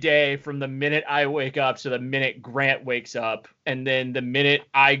every day from the minute I wake up to the minute Grant wakes up, and then the minute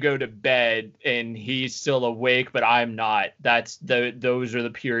I go to bed and he's still awake but I'm not. Those are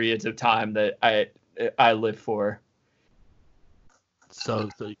the periods of time that I live for. So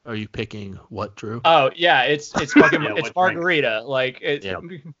are you picking what, Drew? Oh yeah, it's fucking Yeah, it's what margarita. Like it's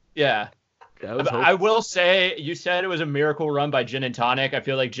yeah. I will say, you said it was a miracle run by Gin and Tonic. I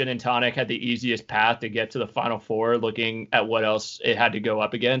feel like Gin and Tonic had the easiest path to get to the Final Four, looking at what else it had to go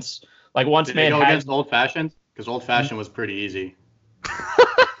up against. Like once Did they go Manhattan, against Old Fashioned? Because Old Fashioned was pretty easy.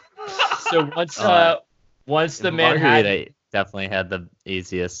 so once the Manhattan, Margarita definitely had the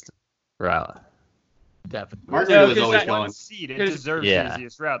easiest route. Definitely. Margarita was 'cause always that going. One seed, it deserves Yeah. the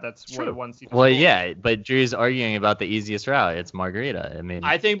easiest route. That's what True. one seed. Well, yeah, but Drew's arguing about the easiest route. It's Margarita. I mean,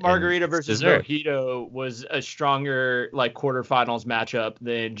 I think Margarita it's versus dessert. Mojito was a stronger like quarterfinals matchup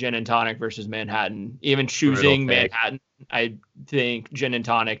than Gin and Tonic versus Manhattan. Even choosing Brutal pick. Manhattan, I think Gin and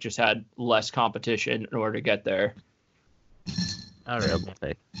Tonic just had less competition in order to get there. All right. Brutal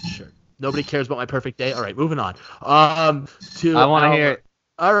pick. Sure. Nobody cares about my perfect day. All right, moving on. I want to hear.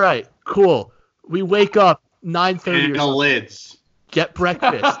 All right, cool. We wake up 9:30 or And the something. lids. Get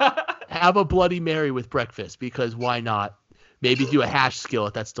breakfast. Have a Bloody Mary with breakfast because why not? Maybe do a hash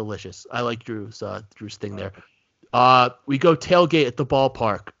skillet. That's delicious. I like Drew's thing there. We go tailgate at the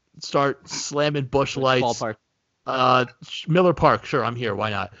ballpark. Start slamming bush lights. Ballpark. Miller Park. Sure, I'm here. Why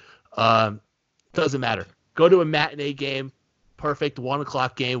not? Doesn't matter. Go to a matinee game. Perfect 1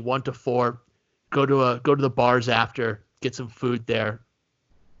 o'clock game, 1 to 4. Go to the bars after. Get some food there.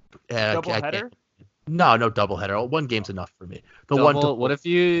 Double header? No doubleheader. One game's enough for me. What if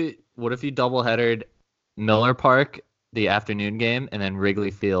you double headered Miller Park the afternoon game and then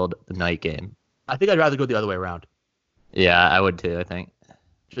Wrigley Field the night game? I think I'd rather go the other way around. Yeah, I would too. I think.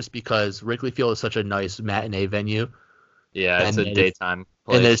 Just because Wrigley Field is such a nice matinee venue. Yeah, it's And a it's- daytime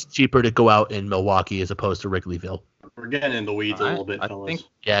place. And it's cheaper to go out in Milwaukee as opposed to Wrigleyville. We're getting in the weeds a little bit, I fellas. think-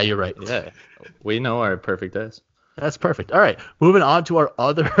 Yeah, you're right. Yeah, we know our perfect days. That's perfect. All right, moving on to our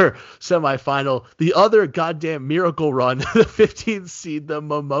other semifinal, the other goddamn miracle run, the 15th seed, the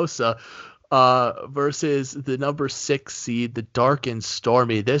Mimosa, versus the number 6 seed, the Dark and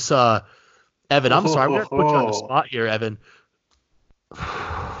Stormy. This, Evan, I'm sorry, I'm gonna put you on the spot here, Evan.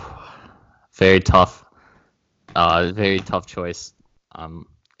 Very tough. Very tough choice.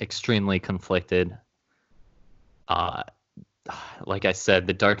 Extremely conflicted. Like I said,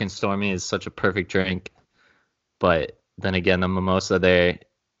 the Dark and Stormy is such a perfect drink. But then again, the Mimosa, they're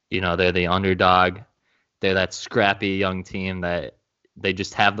the underdog. They're that scrappy young team that they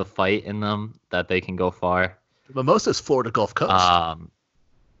just have the fight in them that they can go far. Mimosa's Florida Gulf Coast.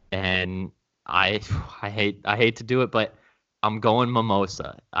 And I hate to do it, but I'm going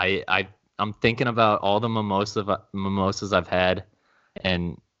Mimosa. I'm thinking about all the mimosas I've had,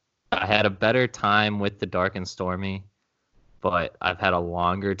 and I had a better time with the Dark and Stormy, but I've had a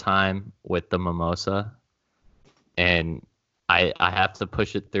longer time with the Mimosa, and I have to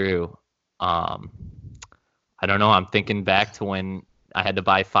push it through. I don't know. I'm thinking back to when I had to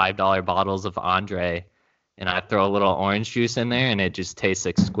buy $5 bottles of Andre, and I throw a little orange juice in there, and it just tastes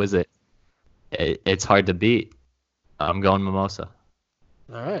exquisite. It's hard to beat. I'm going Mimosa.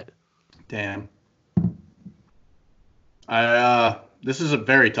 All right. Damn. This is a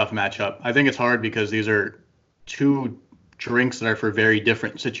very tough matchup. I think it's hard because these are two drinks that are for very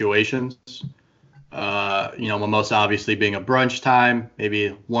different situations. Mimosa obviously being a brunch time,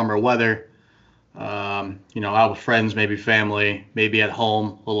 maybe warmer weather. Out with friends, maybe family, maybe at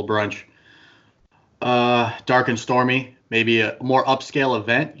home, a little brunch. Dark and Stormy, maybe a more upscale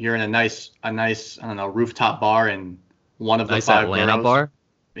event. You're in a nice, I don't know, rooftop bar in one of the Nice 5 Atlanta boroughs. bar.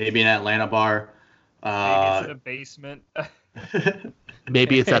 Maybe an Atlanta bar. Maybe it's in a basement.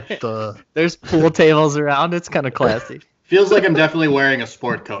 Maybe it's at the. There's pool tables around. It's kind of classy. Feels like I'm definitely wearing a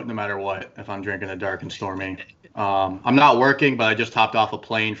sport coat no matter what if I'm drinking a Dark and Stormy. I'm not working, but I just hopped off a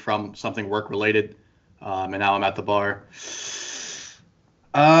plane from something work related, and now I'm at the bar.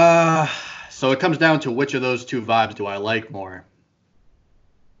 So it comes down to which of those two vibes do I like more.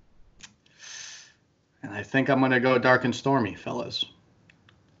 And I think I'm going to go Dark and Stormy, fellas.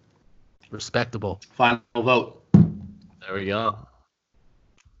 Respectable. Final vote. There we go.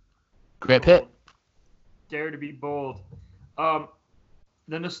 Grant Pitt. Dare to be bold. The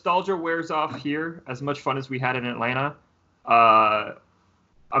nostalgia wears off here. As much fun as we had in Atlanta, I'm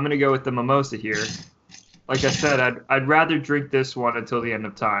gonna go with the Mimosa here. Like I said, I'd rather drink this one until the end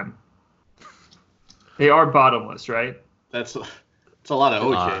of time. They are bottomless, right? That's a lot of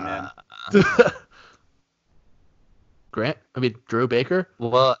OJ, man. Drew Baker.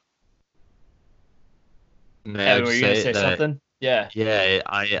 Well, may I Evan, were you gonna say that something? Yeah. Yeah,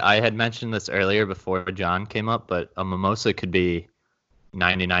 I had mentioned this earlier before John came up, but a mimosa could be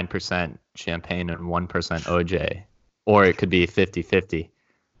 99% champagne and 1% OJ, or it could be 50-50.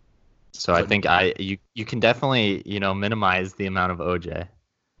 So I think you can definitely, minimize the amount of OJ.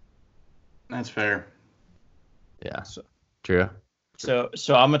 That's fair. Yeah. True. So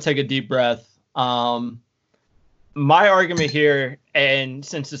I'm gonna take a deep breath. My argument here, and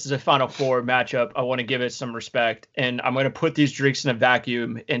since this is a Final Four matchup, I want to give it some respect, and I'm going to put these drinks in a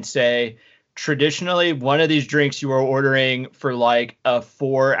vacuum and say, traditionally, one of these drinks you are ordering for like a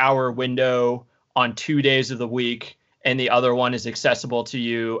 4-hour window on 2 days of the week, and the other one is accessible to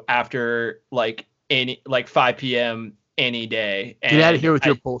you after like 5 p.m. any day. And Get out of here with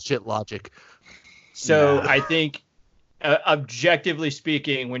your bullshit logic. So I think, objectively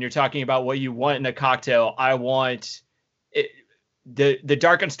speaking, when you're talking about what you want in a cocktail, I want the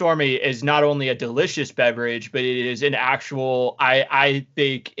Dark and Stormy is not only a delicious beverage, but it is an actual. I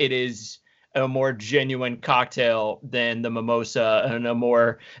think it is a more genuine cocktail than the mimosa, and a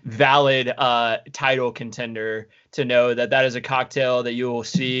more valid title contender to know that is a cocktail that you will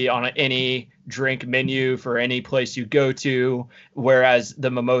see on any drink menu for any place you go to, whereas the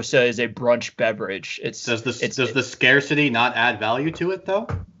mimosa is a brunch beverage. Does the scarcity not add value to it though?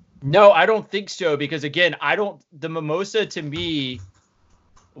 No, I don't think so, because again, the mimosa, to me,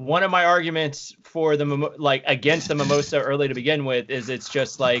 one of my arguments for against the mimosa early to begin with is it's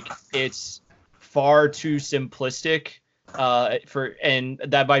just like it's far too simplistic and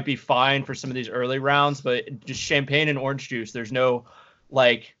that might be fine for some of these early rounds, but just champagne and orange juice, there's no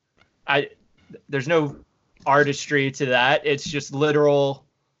artistry to that. It's just literal,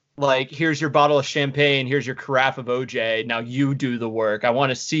 like, here's your bottle of champagne, here's your carafe of OJ, now you do the work. I want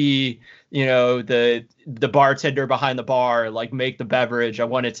to see, the bartender behind the bar like make the beverage. I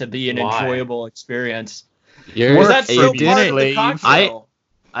want it to be an enjoyable experience. That's so part of the cocktail.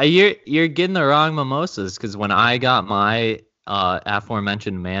 You're getting the wrong mimosas, because when I got my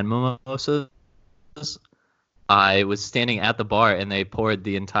aforementioned man mimosas, I was standing at the bar and they poured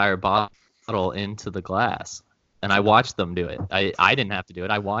the entire bottle into the glass, and I watched them do it. I didn't have to do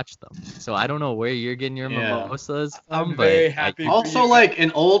it. I watched them. So I don't know where you're getting your mimosas from, I'm very happy. Also, like,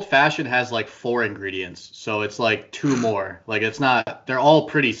 an old fashioned has like 4 ingredients, so it's like 2 more. Like, it's not. They're all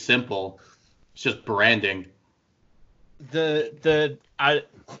pretty simple. It's just branding. The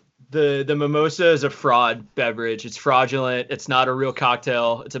mimosa is a fraud beverage. It's fraudulent. It's not a real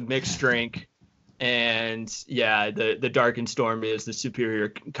cocktail. It's a mixed drink. And yeah, the Dark and Stormy is the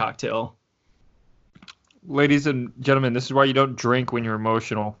superior cocktail. Ladies and gentlemen, this is why you don't drink when you're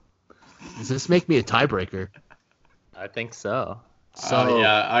emotional. Does this make me a tiebreaker? I think so.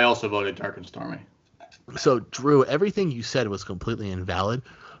 Yeah, I also voted Dark and Stormy. So, Drew, everything you said was completely invalid,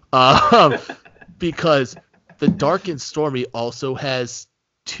 because the Dark and Stormy also has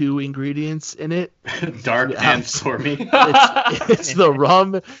 2 ingredients in it. Dark and Stormy. It's the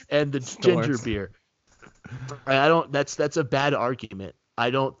rum and the ginger beer. That's a bad argument. I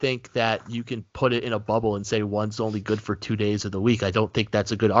don't think that you can put it in a bubble and say one's only good for 2 days of the week. I don't think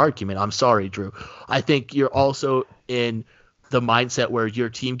that's a good argument. I'm sorry, Drew. I think you're also in the mindset where your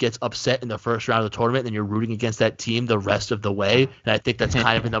team gets upset in the first round of the tournament and you're rooting against that team the rest of the way. And I think that's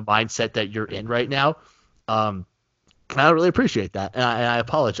kind of in the mindset that you're in right now. I don't really appreciate that, and I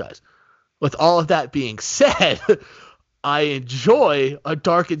apologize. With all of that being said, I enjoy a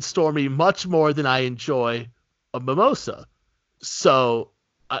Dark and Stormy much more than I enjoy a mimosa. So,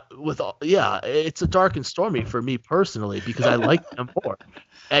 it's a Dark and Stormy for me personally because I like them more.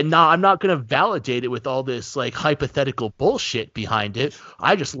 And now I'm not going to validate it with all this like hypothetical bullshit behind it.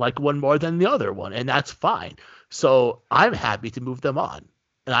 I just like one more than the other one, and that's fine. So I'm happy to move them on.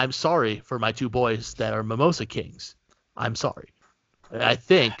 And I'm sorry for my 2 boys that are mimosa kings. I'm sorry. And I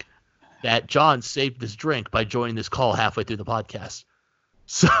think that John saved this drink by joining this call halfway through the podcast.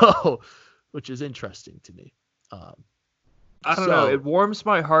 So, which is interesting to me. I don't know. It warms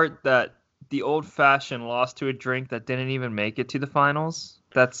my heart that the old fashioned lost to a drink that didn't even make it to the finals.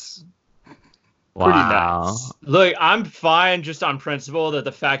 That's pretty nice. Look, I'm fine just on principle that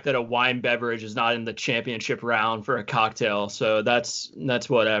the fact that a wine beverage is not in the championship round for a cocktail. So that's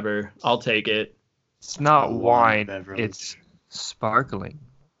whatever. I'll take it. It's not wine. It's sparkling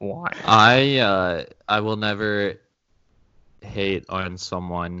wine. I will never hate on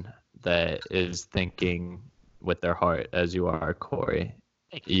someone that is thinking with their heart as you are, Corey.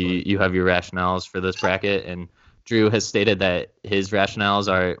 You have your rationales for this bracket, and Drew has stated that his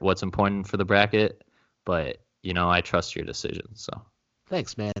rationales are what's important for the bracket, but I trust your decision. So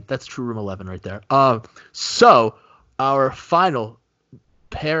thanks, man. That's True Room 11 right there. So our final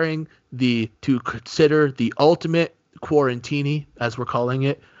pairing, to consider the ultimate Quarantini, as we're calling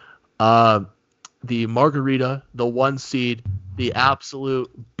it. The margarita, the 1 seed, the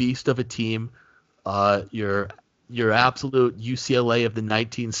absolute beast of a team. Your absolute UCLA of the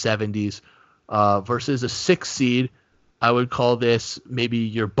 1970s versus a 6 seed. I would call this maybe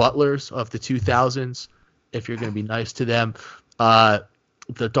your Butlers of the 2000s, if you're going to be nice to them.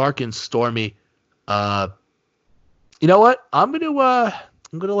 The dark and stormy. You know what? I'm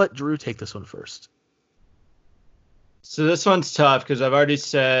gonna let Drew take this one first. So this one's tough because I've already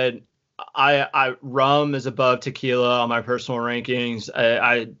said I rum is above tequila on my personal rankings.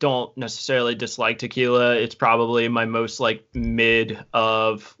 I don't necessarily dislike tequila. It's probably my most like mid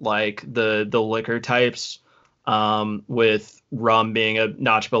of like the liquor types, with rum being a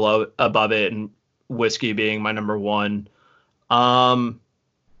notch above it and whiskey being my number 1.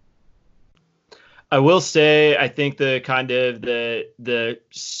 I will say I think the kind of the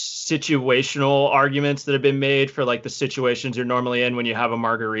situational arguments that have been made for like the situations you're normally in when you have a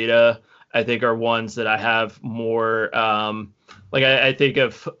margarita, I think are ones that I have more like I think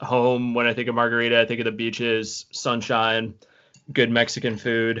of home when I think of margarita. I think of the beaches, sunshine, good Mexican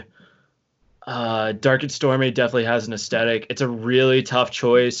food. Dark and Stormy definitely has an aesthetic. It's a really tough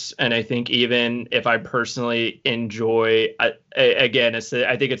choice, and I think even if I personally enjoy, I think it's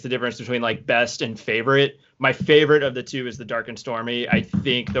the difference between like best and favorite. My favorite of the two is the Dark and Stormy. I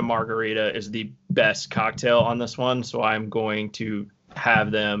think the margarita is the best cocktail on this one, so I'm going to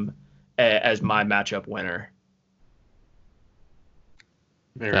have them as my matchup winner.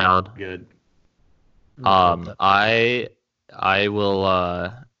 Very Valid. good. I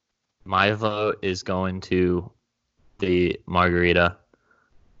will. My vote is going to the margarita.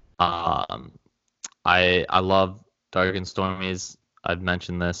 I love Dark and Stormies. I've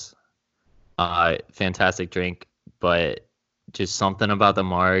mentioned this. Fantastic drink, but just something about the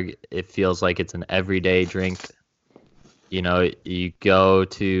marg. It feels like it's an everyday drink. You know, you go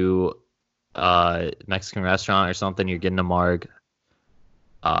to a Mexican restaurant or something, you're getting a marg.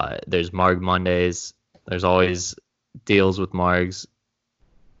 There's Marg Mondays. There's always deals with margs.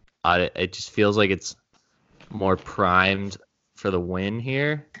 It just feels like it's more primed for the win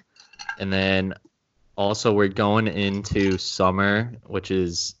here. And then also we're going into summer, which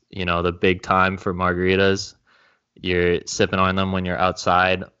is, you know, the big time for margaritas. You're sipping on them when you're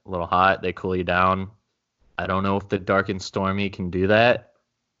outside, a little hot. They cool you down. I don't know if the Dark and Stormy can do that.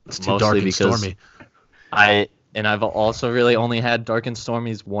 It's too dark and stormy. I've also really only had Dark and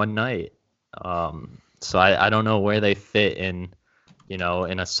Stormies one night. So I don't know where they fit in, you know,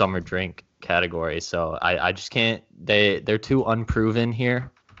 in a summer drink category. So I just can't. They're too unproven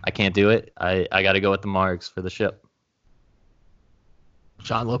here. I can't do it. I got to go with the margs for the ship.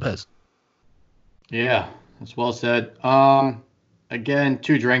 John Lopez. Yeah, that's well said. Again,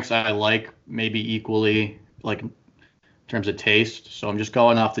 2 drinks I like maybe equally, like in terms of taste. So I'm just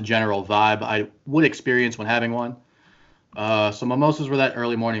going off the general vibe I would experience when having one. So mimosas were that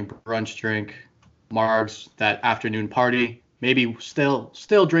early morning brunch drink. Margs, that afternoon party. Maybe still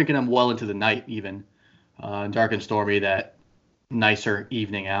drinking them well into the night even. Dark and Stormy, that nicer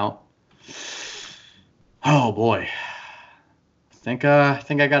evening out. Oh boy. I think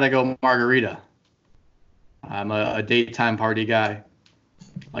I gotta go margarita. I'm a daytime party guy.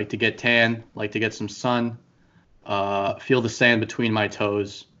 Like to get tan, like to get some sun, feel the sand between my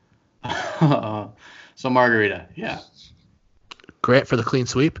toes. So margarita, yeah. Grant for the clean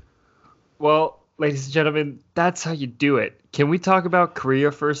sweep. Well, ladies and gentlemen, that's how you do it. Can we talk about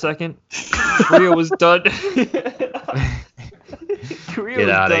Korea for a second? Korea was done. Korea Get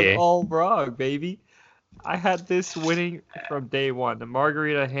was outta done here. all wrong, baby. I had this winning from day one. The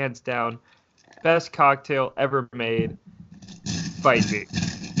margarita, hands down, best cocktail ever made. Fight me.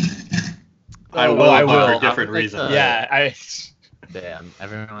 I Oh, will, I but will. for different I would like reasons. to- Yeah, Damn,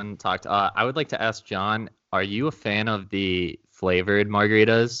 everyone talked. I would like to ask John, are you a fan of the flavored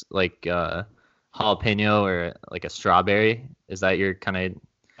margaritas, like jalapeno or like a strawberry? Is that your kind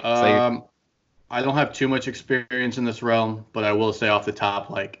of? I don't have too much experience in this realm, but I will say off the top,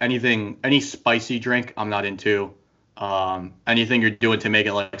 like any spicy drink, I'm not into. Anything you're doing to make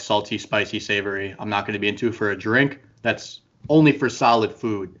it like salty, spicy, savory, I'm not going to be into for a drink. That's only for solid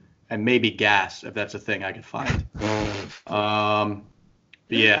food and maybe gas if that's a thing I could find. But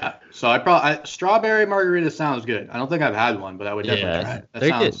yeah, so strawberry margarita sounds good. I don't think I've had one, but I would definitely try it.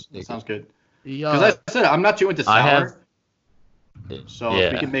 That sounds good. Because I said I'm not too into sour. So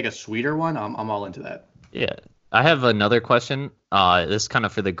if we can make a sweeter one, I'm all into that. Yeah, I have another question. This is kind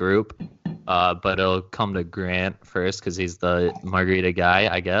of for the group, but it'll come to Grant first because he's the margarita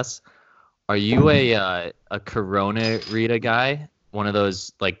guy, I guess. Are you a Corona Rita guy, one of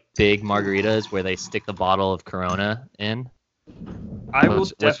those like big margaritas where they stick the bottle of Corona in.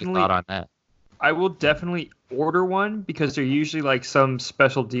 What's your thought on that? I will definitely order one because they're usually like some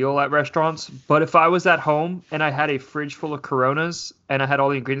special deal at restaurants. But if I was at home and I had a fridge full of Coronas and I had all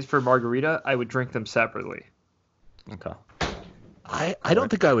the ingredients for a margarita, I would drink them separately. Okay. I don't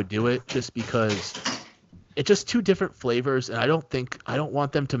think I would do it just because it's just two different flavors, and I don't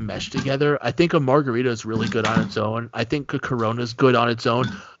want them to mesh together. I think a margarita is really good on its own. I think a Corona is good on its own.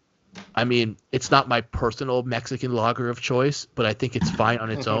 I mean, it's not my personal Mexican lager of choice, but I think it's fine on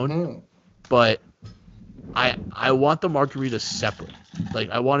its own. But I want the margarita separate.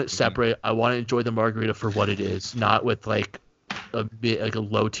 Like, I want it separate. I want to enjoy the margarita for what it is, not with like a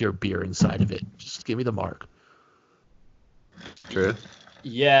low tier beer inside of it. Just give me the marg. True.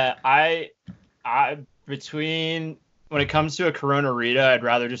 Yeah, I between when it comes to a Corona Rita, I'd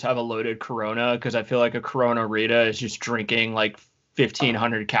rather just have a loaded Corona because I feel like a Corona Rita is just drinking like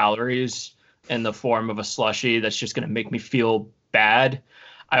 1,500 calories in the form of a slushy that's just going to make me feel bad.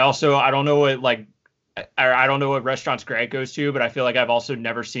 I don't know what restaurants Grant goes to, but I feel like I've also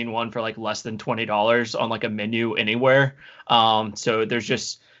never seen one for like less than $20 on like a menu anywhere. So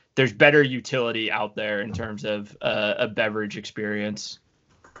there's better utility out there in terms of a beverage experience.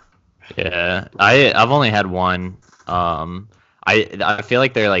 Yeah, I've only had one. I feel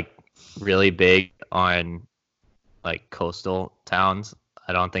like they're like really big on like coastal towns.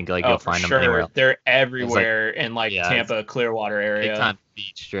 I don't think like you'll find them anywhere else. They're everywhere in like Tampa, Clearwater area. Big time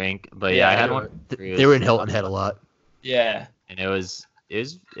beach drink, but yeah, I had one. They were in Hilton Head a lot. Yeah, and it was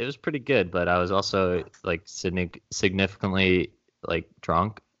pretty good, but I was also like significantly like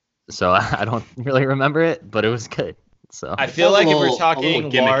drunk, so I don't really remember it, but it was good. So I feel like if we're talking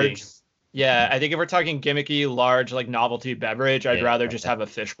large, I think if we're talking gimmicky, large like novelty beverage, I'd rather just have a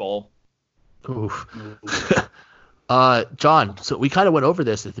fishbowl. Oof. John, so we kind of went over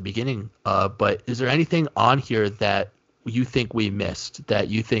this at the beginning, but is there anything on here that you think we missed that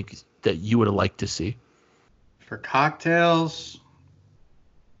you think that you would have liked to see? For cocktails,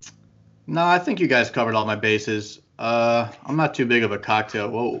 no, I think you guys covered all my bases. I'm not too big of a cocktail.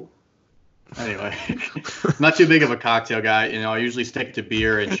 Whoa. Anyway, not too big of a cocktail guy. You know, I usually stick to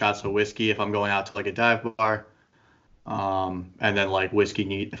beer and shots of whiskey if I'm going out to like a dive bar. And then like whiskey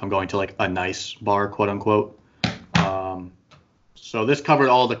neat if I'm going to like a nice bar, quote unquote. So this covered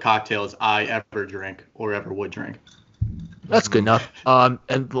all the cocktails I ever drink or ever would drink. That's good enough.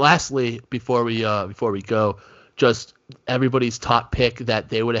 And lastly, before we go, just everybody's top pick that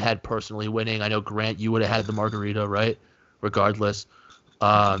they would have had personally winning. I know Grant, you would have had the margarita, right? Regardless.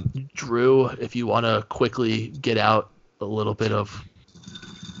 Drew, if you want to quickly get out a little bit of.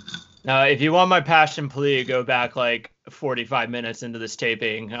 Now, if you want my passion plea, go back like 45 minutes into this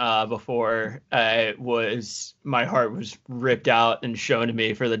taping before my heart was ripped out and shown to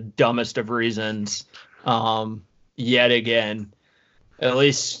me for the dumbest of reasons. Yet again, at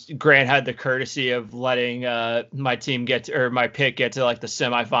least Grant had the courtesy of letting my pick get to like the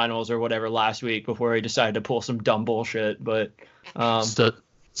semifinals or whatever last week before he decided to pull some dumb bullshit. But so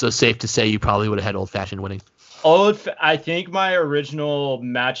safe to say you probably would have had Old Fashioned winning. I think my original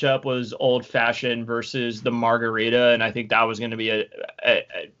matchup was Old Fashioned versus the margarita, and I think that was going to be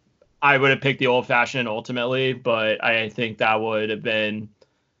I would have picked the Old Fashioned ultimately, but I think there would have been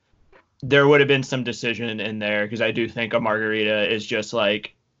some decision in there because I do think a margarita is just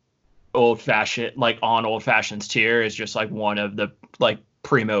like Old Fashioned, like on Old Fashioned's tier is just like one of the like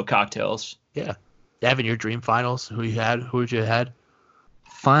primo cocktails. Yeah. Evan, your dream finals, who would you had?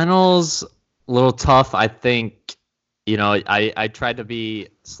 Finals, a little tough. I think, I tried to be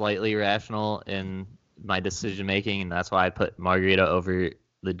slightly rational in my decision making, and that's why I put margarita over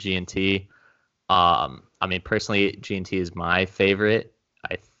the G&T. I mean, personally, G&T is my favorite,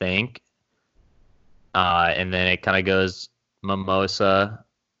 I think. And then it kind of goes mimosa.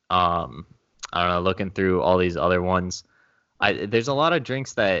 I don't know, looking through all these other ones. There's a lot of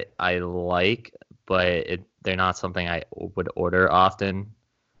drinks that I like, but they're not something I would order often.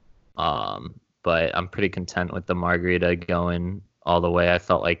 But I'm pretty content with the margarita going all the way. I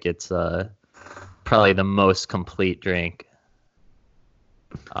felt like it's probably the most complete drink.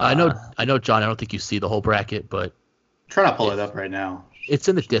 I know, John. I don't think you see the whole bracket, but try to pull it up right now. It's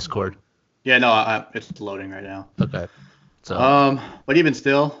in the Discord. Yeah, no, it's loading right now. Okay. So. But even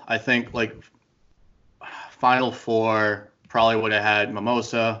still, I think like Final Four probably would have had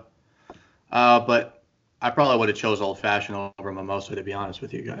mimosa, but I probably would have chose Old Fashioned over mimosa, to be honest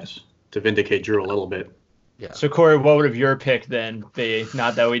with you guys, to vindicate Drew a little bit. Yeah. So Corey, what would have your pick then be?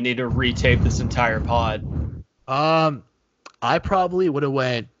 Not that we need to retape this entire pod. I probably would have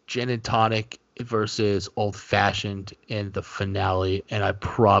went gin and tonic versus old fashioned in the finale, and I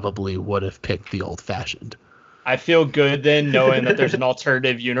probably would have picked the old fashioned. I feel good then knowing that there's an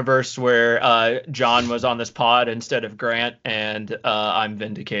alternative universe where John was on this pod instead of Grant, and I'm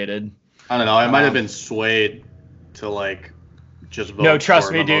vindicated. I don't know. I might have been swayed to like just vote. No, trust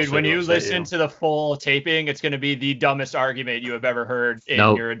for me, the most dude. When you videos that listen to the full taping, it's going to be the dumbest argument you have ever heard in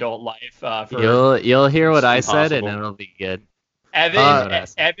Nope. your adult life. For You'll hear what It's I said, and impossible. it'll be good.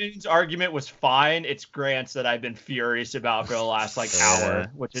 Evan's argument was fine. It's Grant's that I've been furious about for the last hour,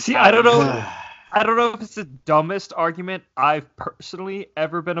 which is See, how I don't you- know. I don't know if it's the dumbest argument I've personally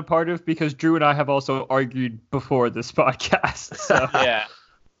ever been a part of, because Drew and I have also argued before this podcast. So Yeah.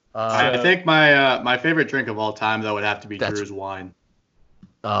 I think my favorite drink of all time though would have to be That's- Drew's wine.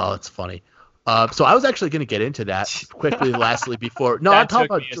 Oh, it's funny. So I was actually going to get into that quickly. Lastly, before I'm That talking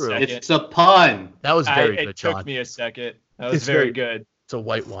took about me a Drew. second. It's a pun. That was very It good, took John. me a second. That was It's very very- good. It's a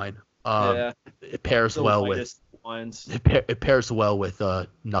white wine. Yeah. It pairs The well with lightest wines. it pairs well with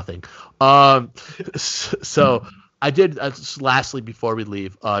nothing. So I did. Just lastly, before we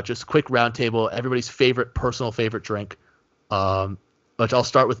leave, just a quick roundtable. Everybody's personal favorite drink. Which I'll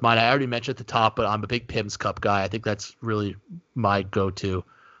start with mine. I already mentioned at the top, but I'm a big Pimm's Cup guy. I think that's really my go-to.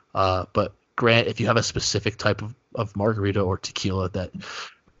 But Grant, if you have a specific type of margarita or tequila that.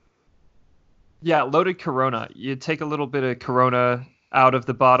 yeah, loaded Corona. You take a little bit of Corona out of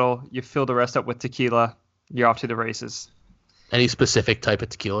the bottle, you fill the rest up with tequila, you're off to the races. Any specific type of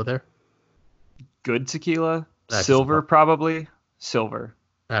tequila there? Good tequila, That's- silver probably, silver.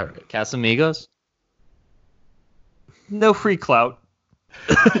 All right. Casamigos. No free clout.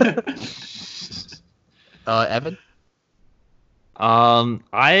 Evan?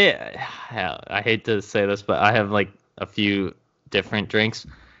 I hate to say this, but I have a few different drinks.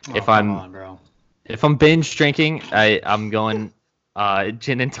 If Come I'm on, bro. if I'm binge drinking, I'm going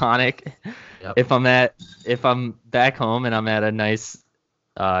gin and tonic. Yep. If I'm back home and I'm at a nice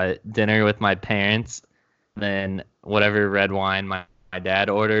dinner with my parents, then whatever red wine my dad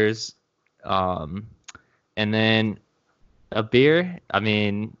orders, and then a beer. I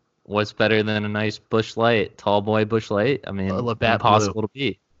mean, what's better than a nice Busch Light, tall boy Busch Light? I mean, Labatt impossible to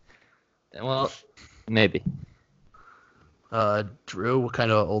beat. Well, maybe. Drew, what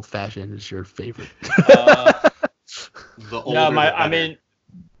kind of old fashioned is your favorite? The older, No, the better. I mean,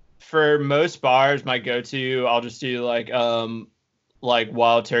 for most bars, my go-to, I'll just do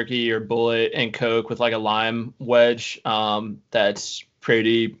Wild Turkey or Bullet and Coke with a lime wedge. That's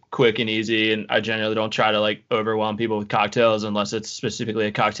pretty quick and easy, and I generally don't try to overwhelm people with cocktails unless it's specifically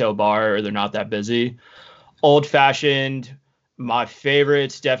a cocktail bar or they're not that busy. Old fashioned, my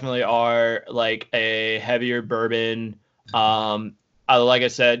favorites definitely are a heavier bourbon. Like I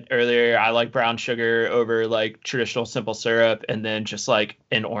said earlier, I like brown sugar over traditional simple syrup, and then just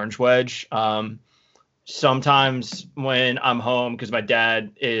an orange wedge. Sometimes when I'm home, because my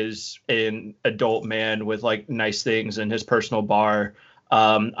dad is an adult man with nice things in his personal bar,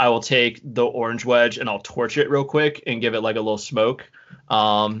 I will take the orange wedge and I'll torch it real quick and give it a little smoke.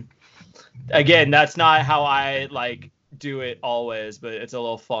 Again, that's not how I do it always, but it's a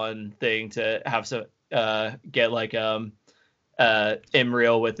little fun thing to have get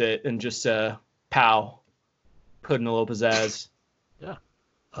M-Real with it and just put in a little pizzazz.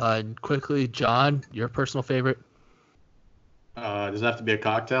 And quickly, John, your personal favorite? Does it have to be a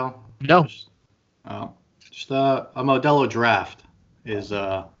cocktail? No. Just a Modelo Draft is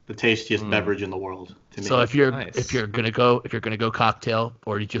the tastiest beverage in the world to me. So if you're Nice. gonna go cocktail,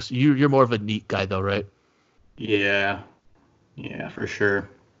 or you're more of a neat guy though, right? yeah, for sure.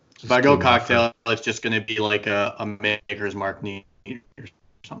 If Just I go keep it cocktail, it's just gonna be a Maker's Mark neat or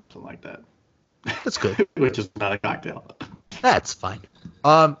something like that, That's good. which is not a cocktail. That's fine.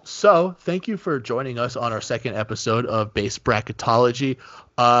 So thank you for joining us on our second episode of Base Bracketology.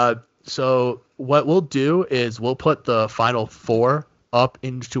 So what we'll do is we'll put the final four up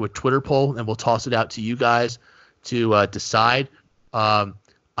into a Twitter poll, and we'll toss it out to you guys to decide. I'm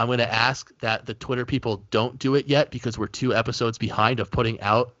going to ask that the Twitter people don't do it yet because we're 2 episodes behind of putting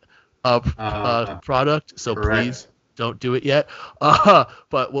out a product. So correct. please don't do it yet.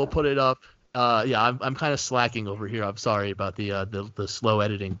 But we'll put it up. I'm kind of slacking over here. I'm sorry about the slow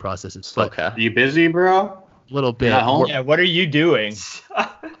editing processes, but Okay. Are you busy, bro? a little bit. You're not home? Yeah, what are you doing?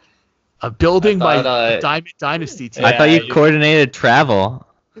 I'm building I my thought, Diamond Dynasty team. I thought Yeah, you coordinated travel.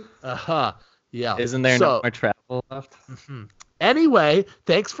 Yeah. Isn't there So- no more travel left? Anyway,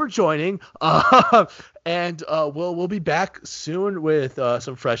 thanks for joining. And we'll be back soon with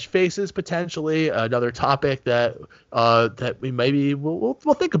some fresh faces, potentially another topic that we maybe we'll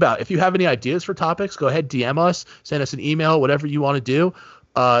think about. If you have any ideas for topics, go ahead, DM us, send us an email, whatever you want to do.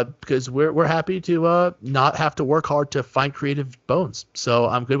 because we're happy to not have to work hard to find creative bones. So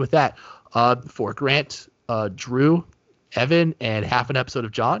I'm good with that. For Grant, Drew, Evan, and half an episode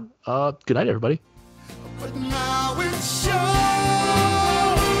of John, good night, everybody. But now it shows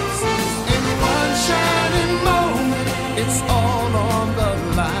in one shining moment. It's all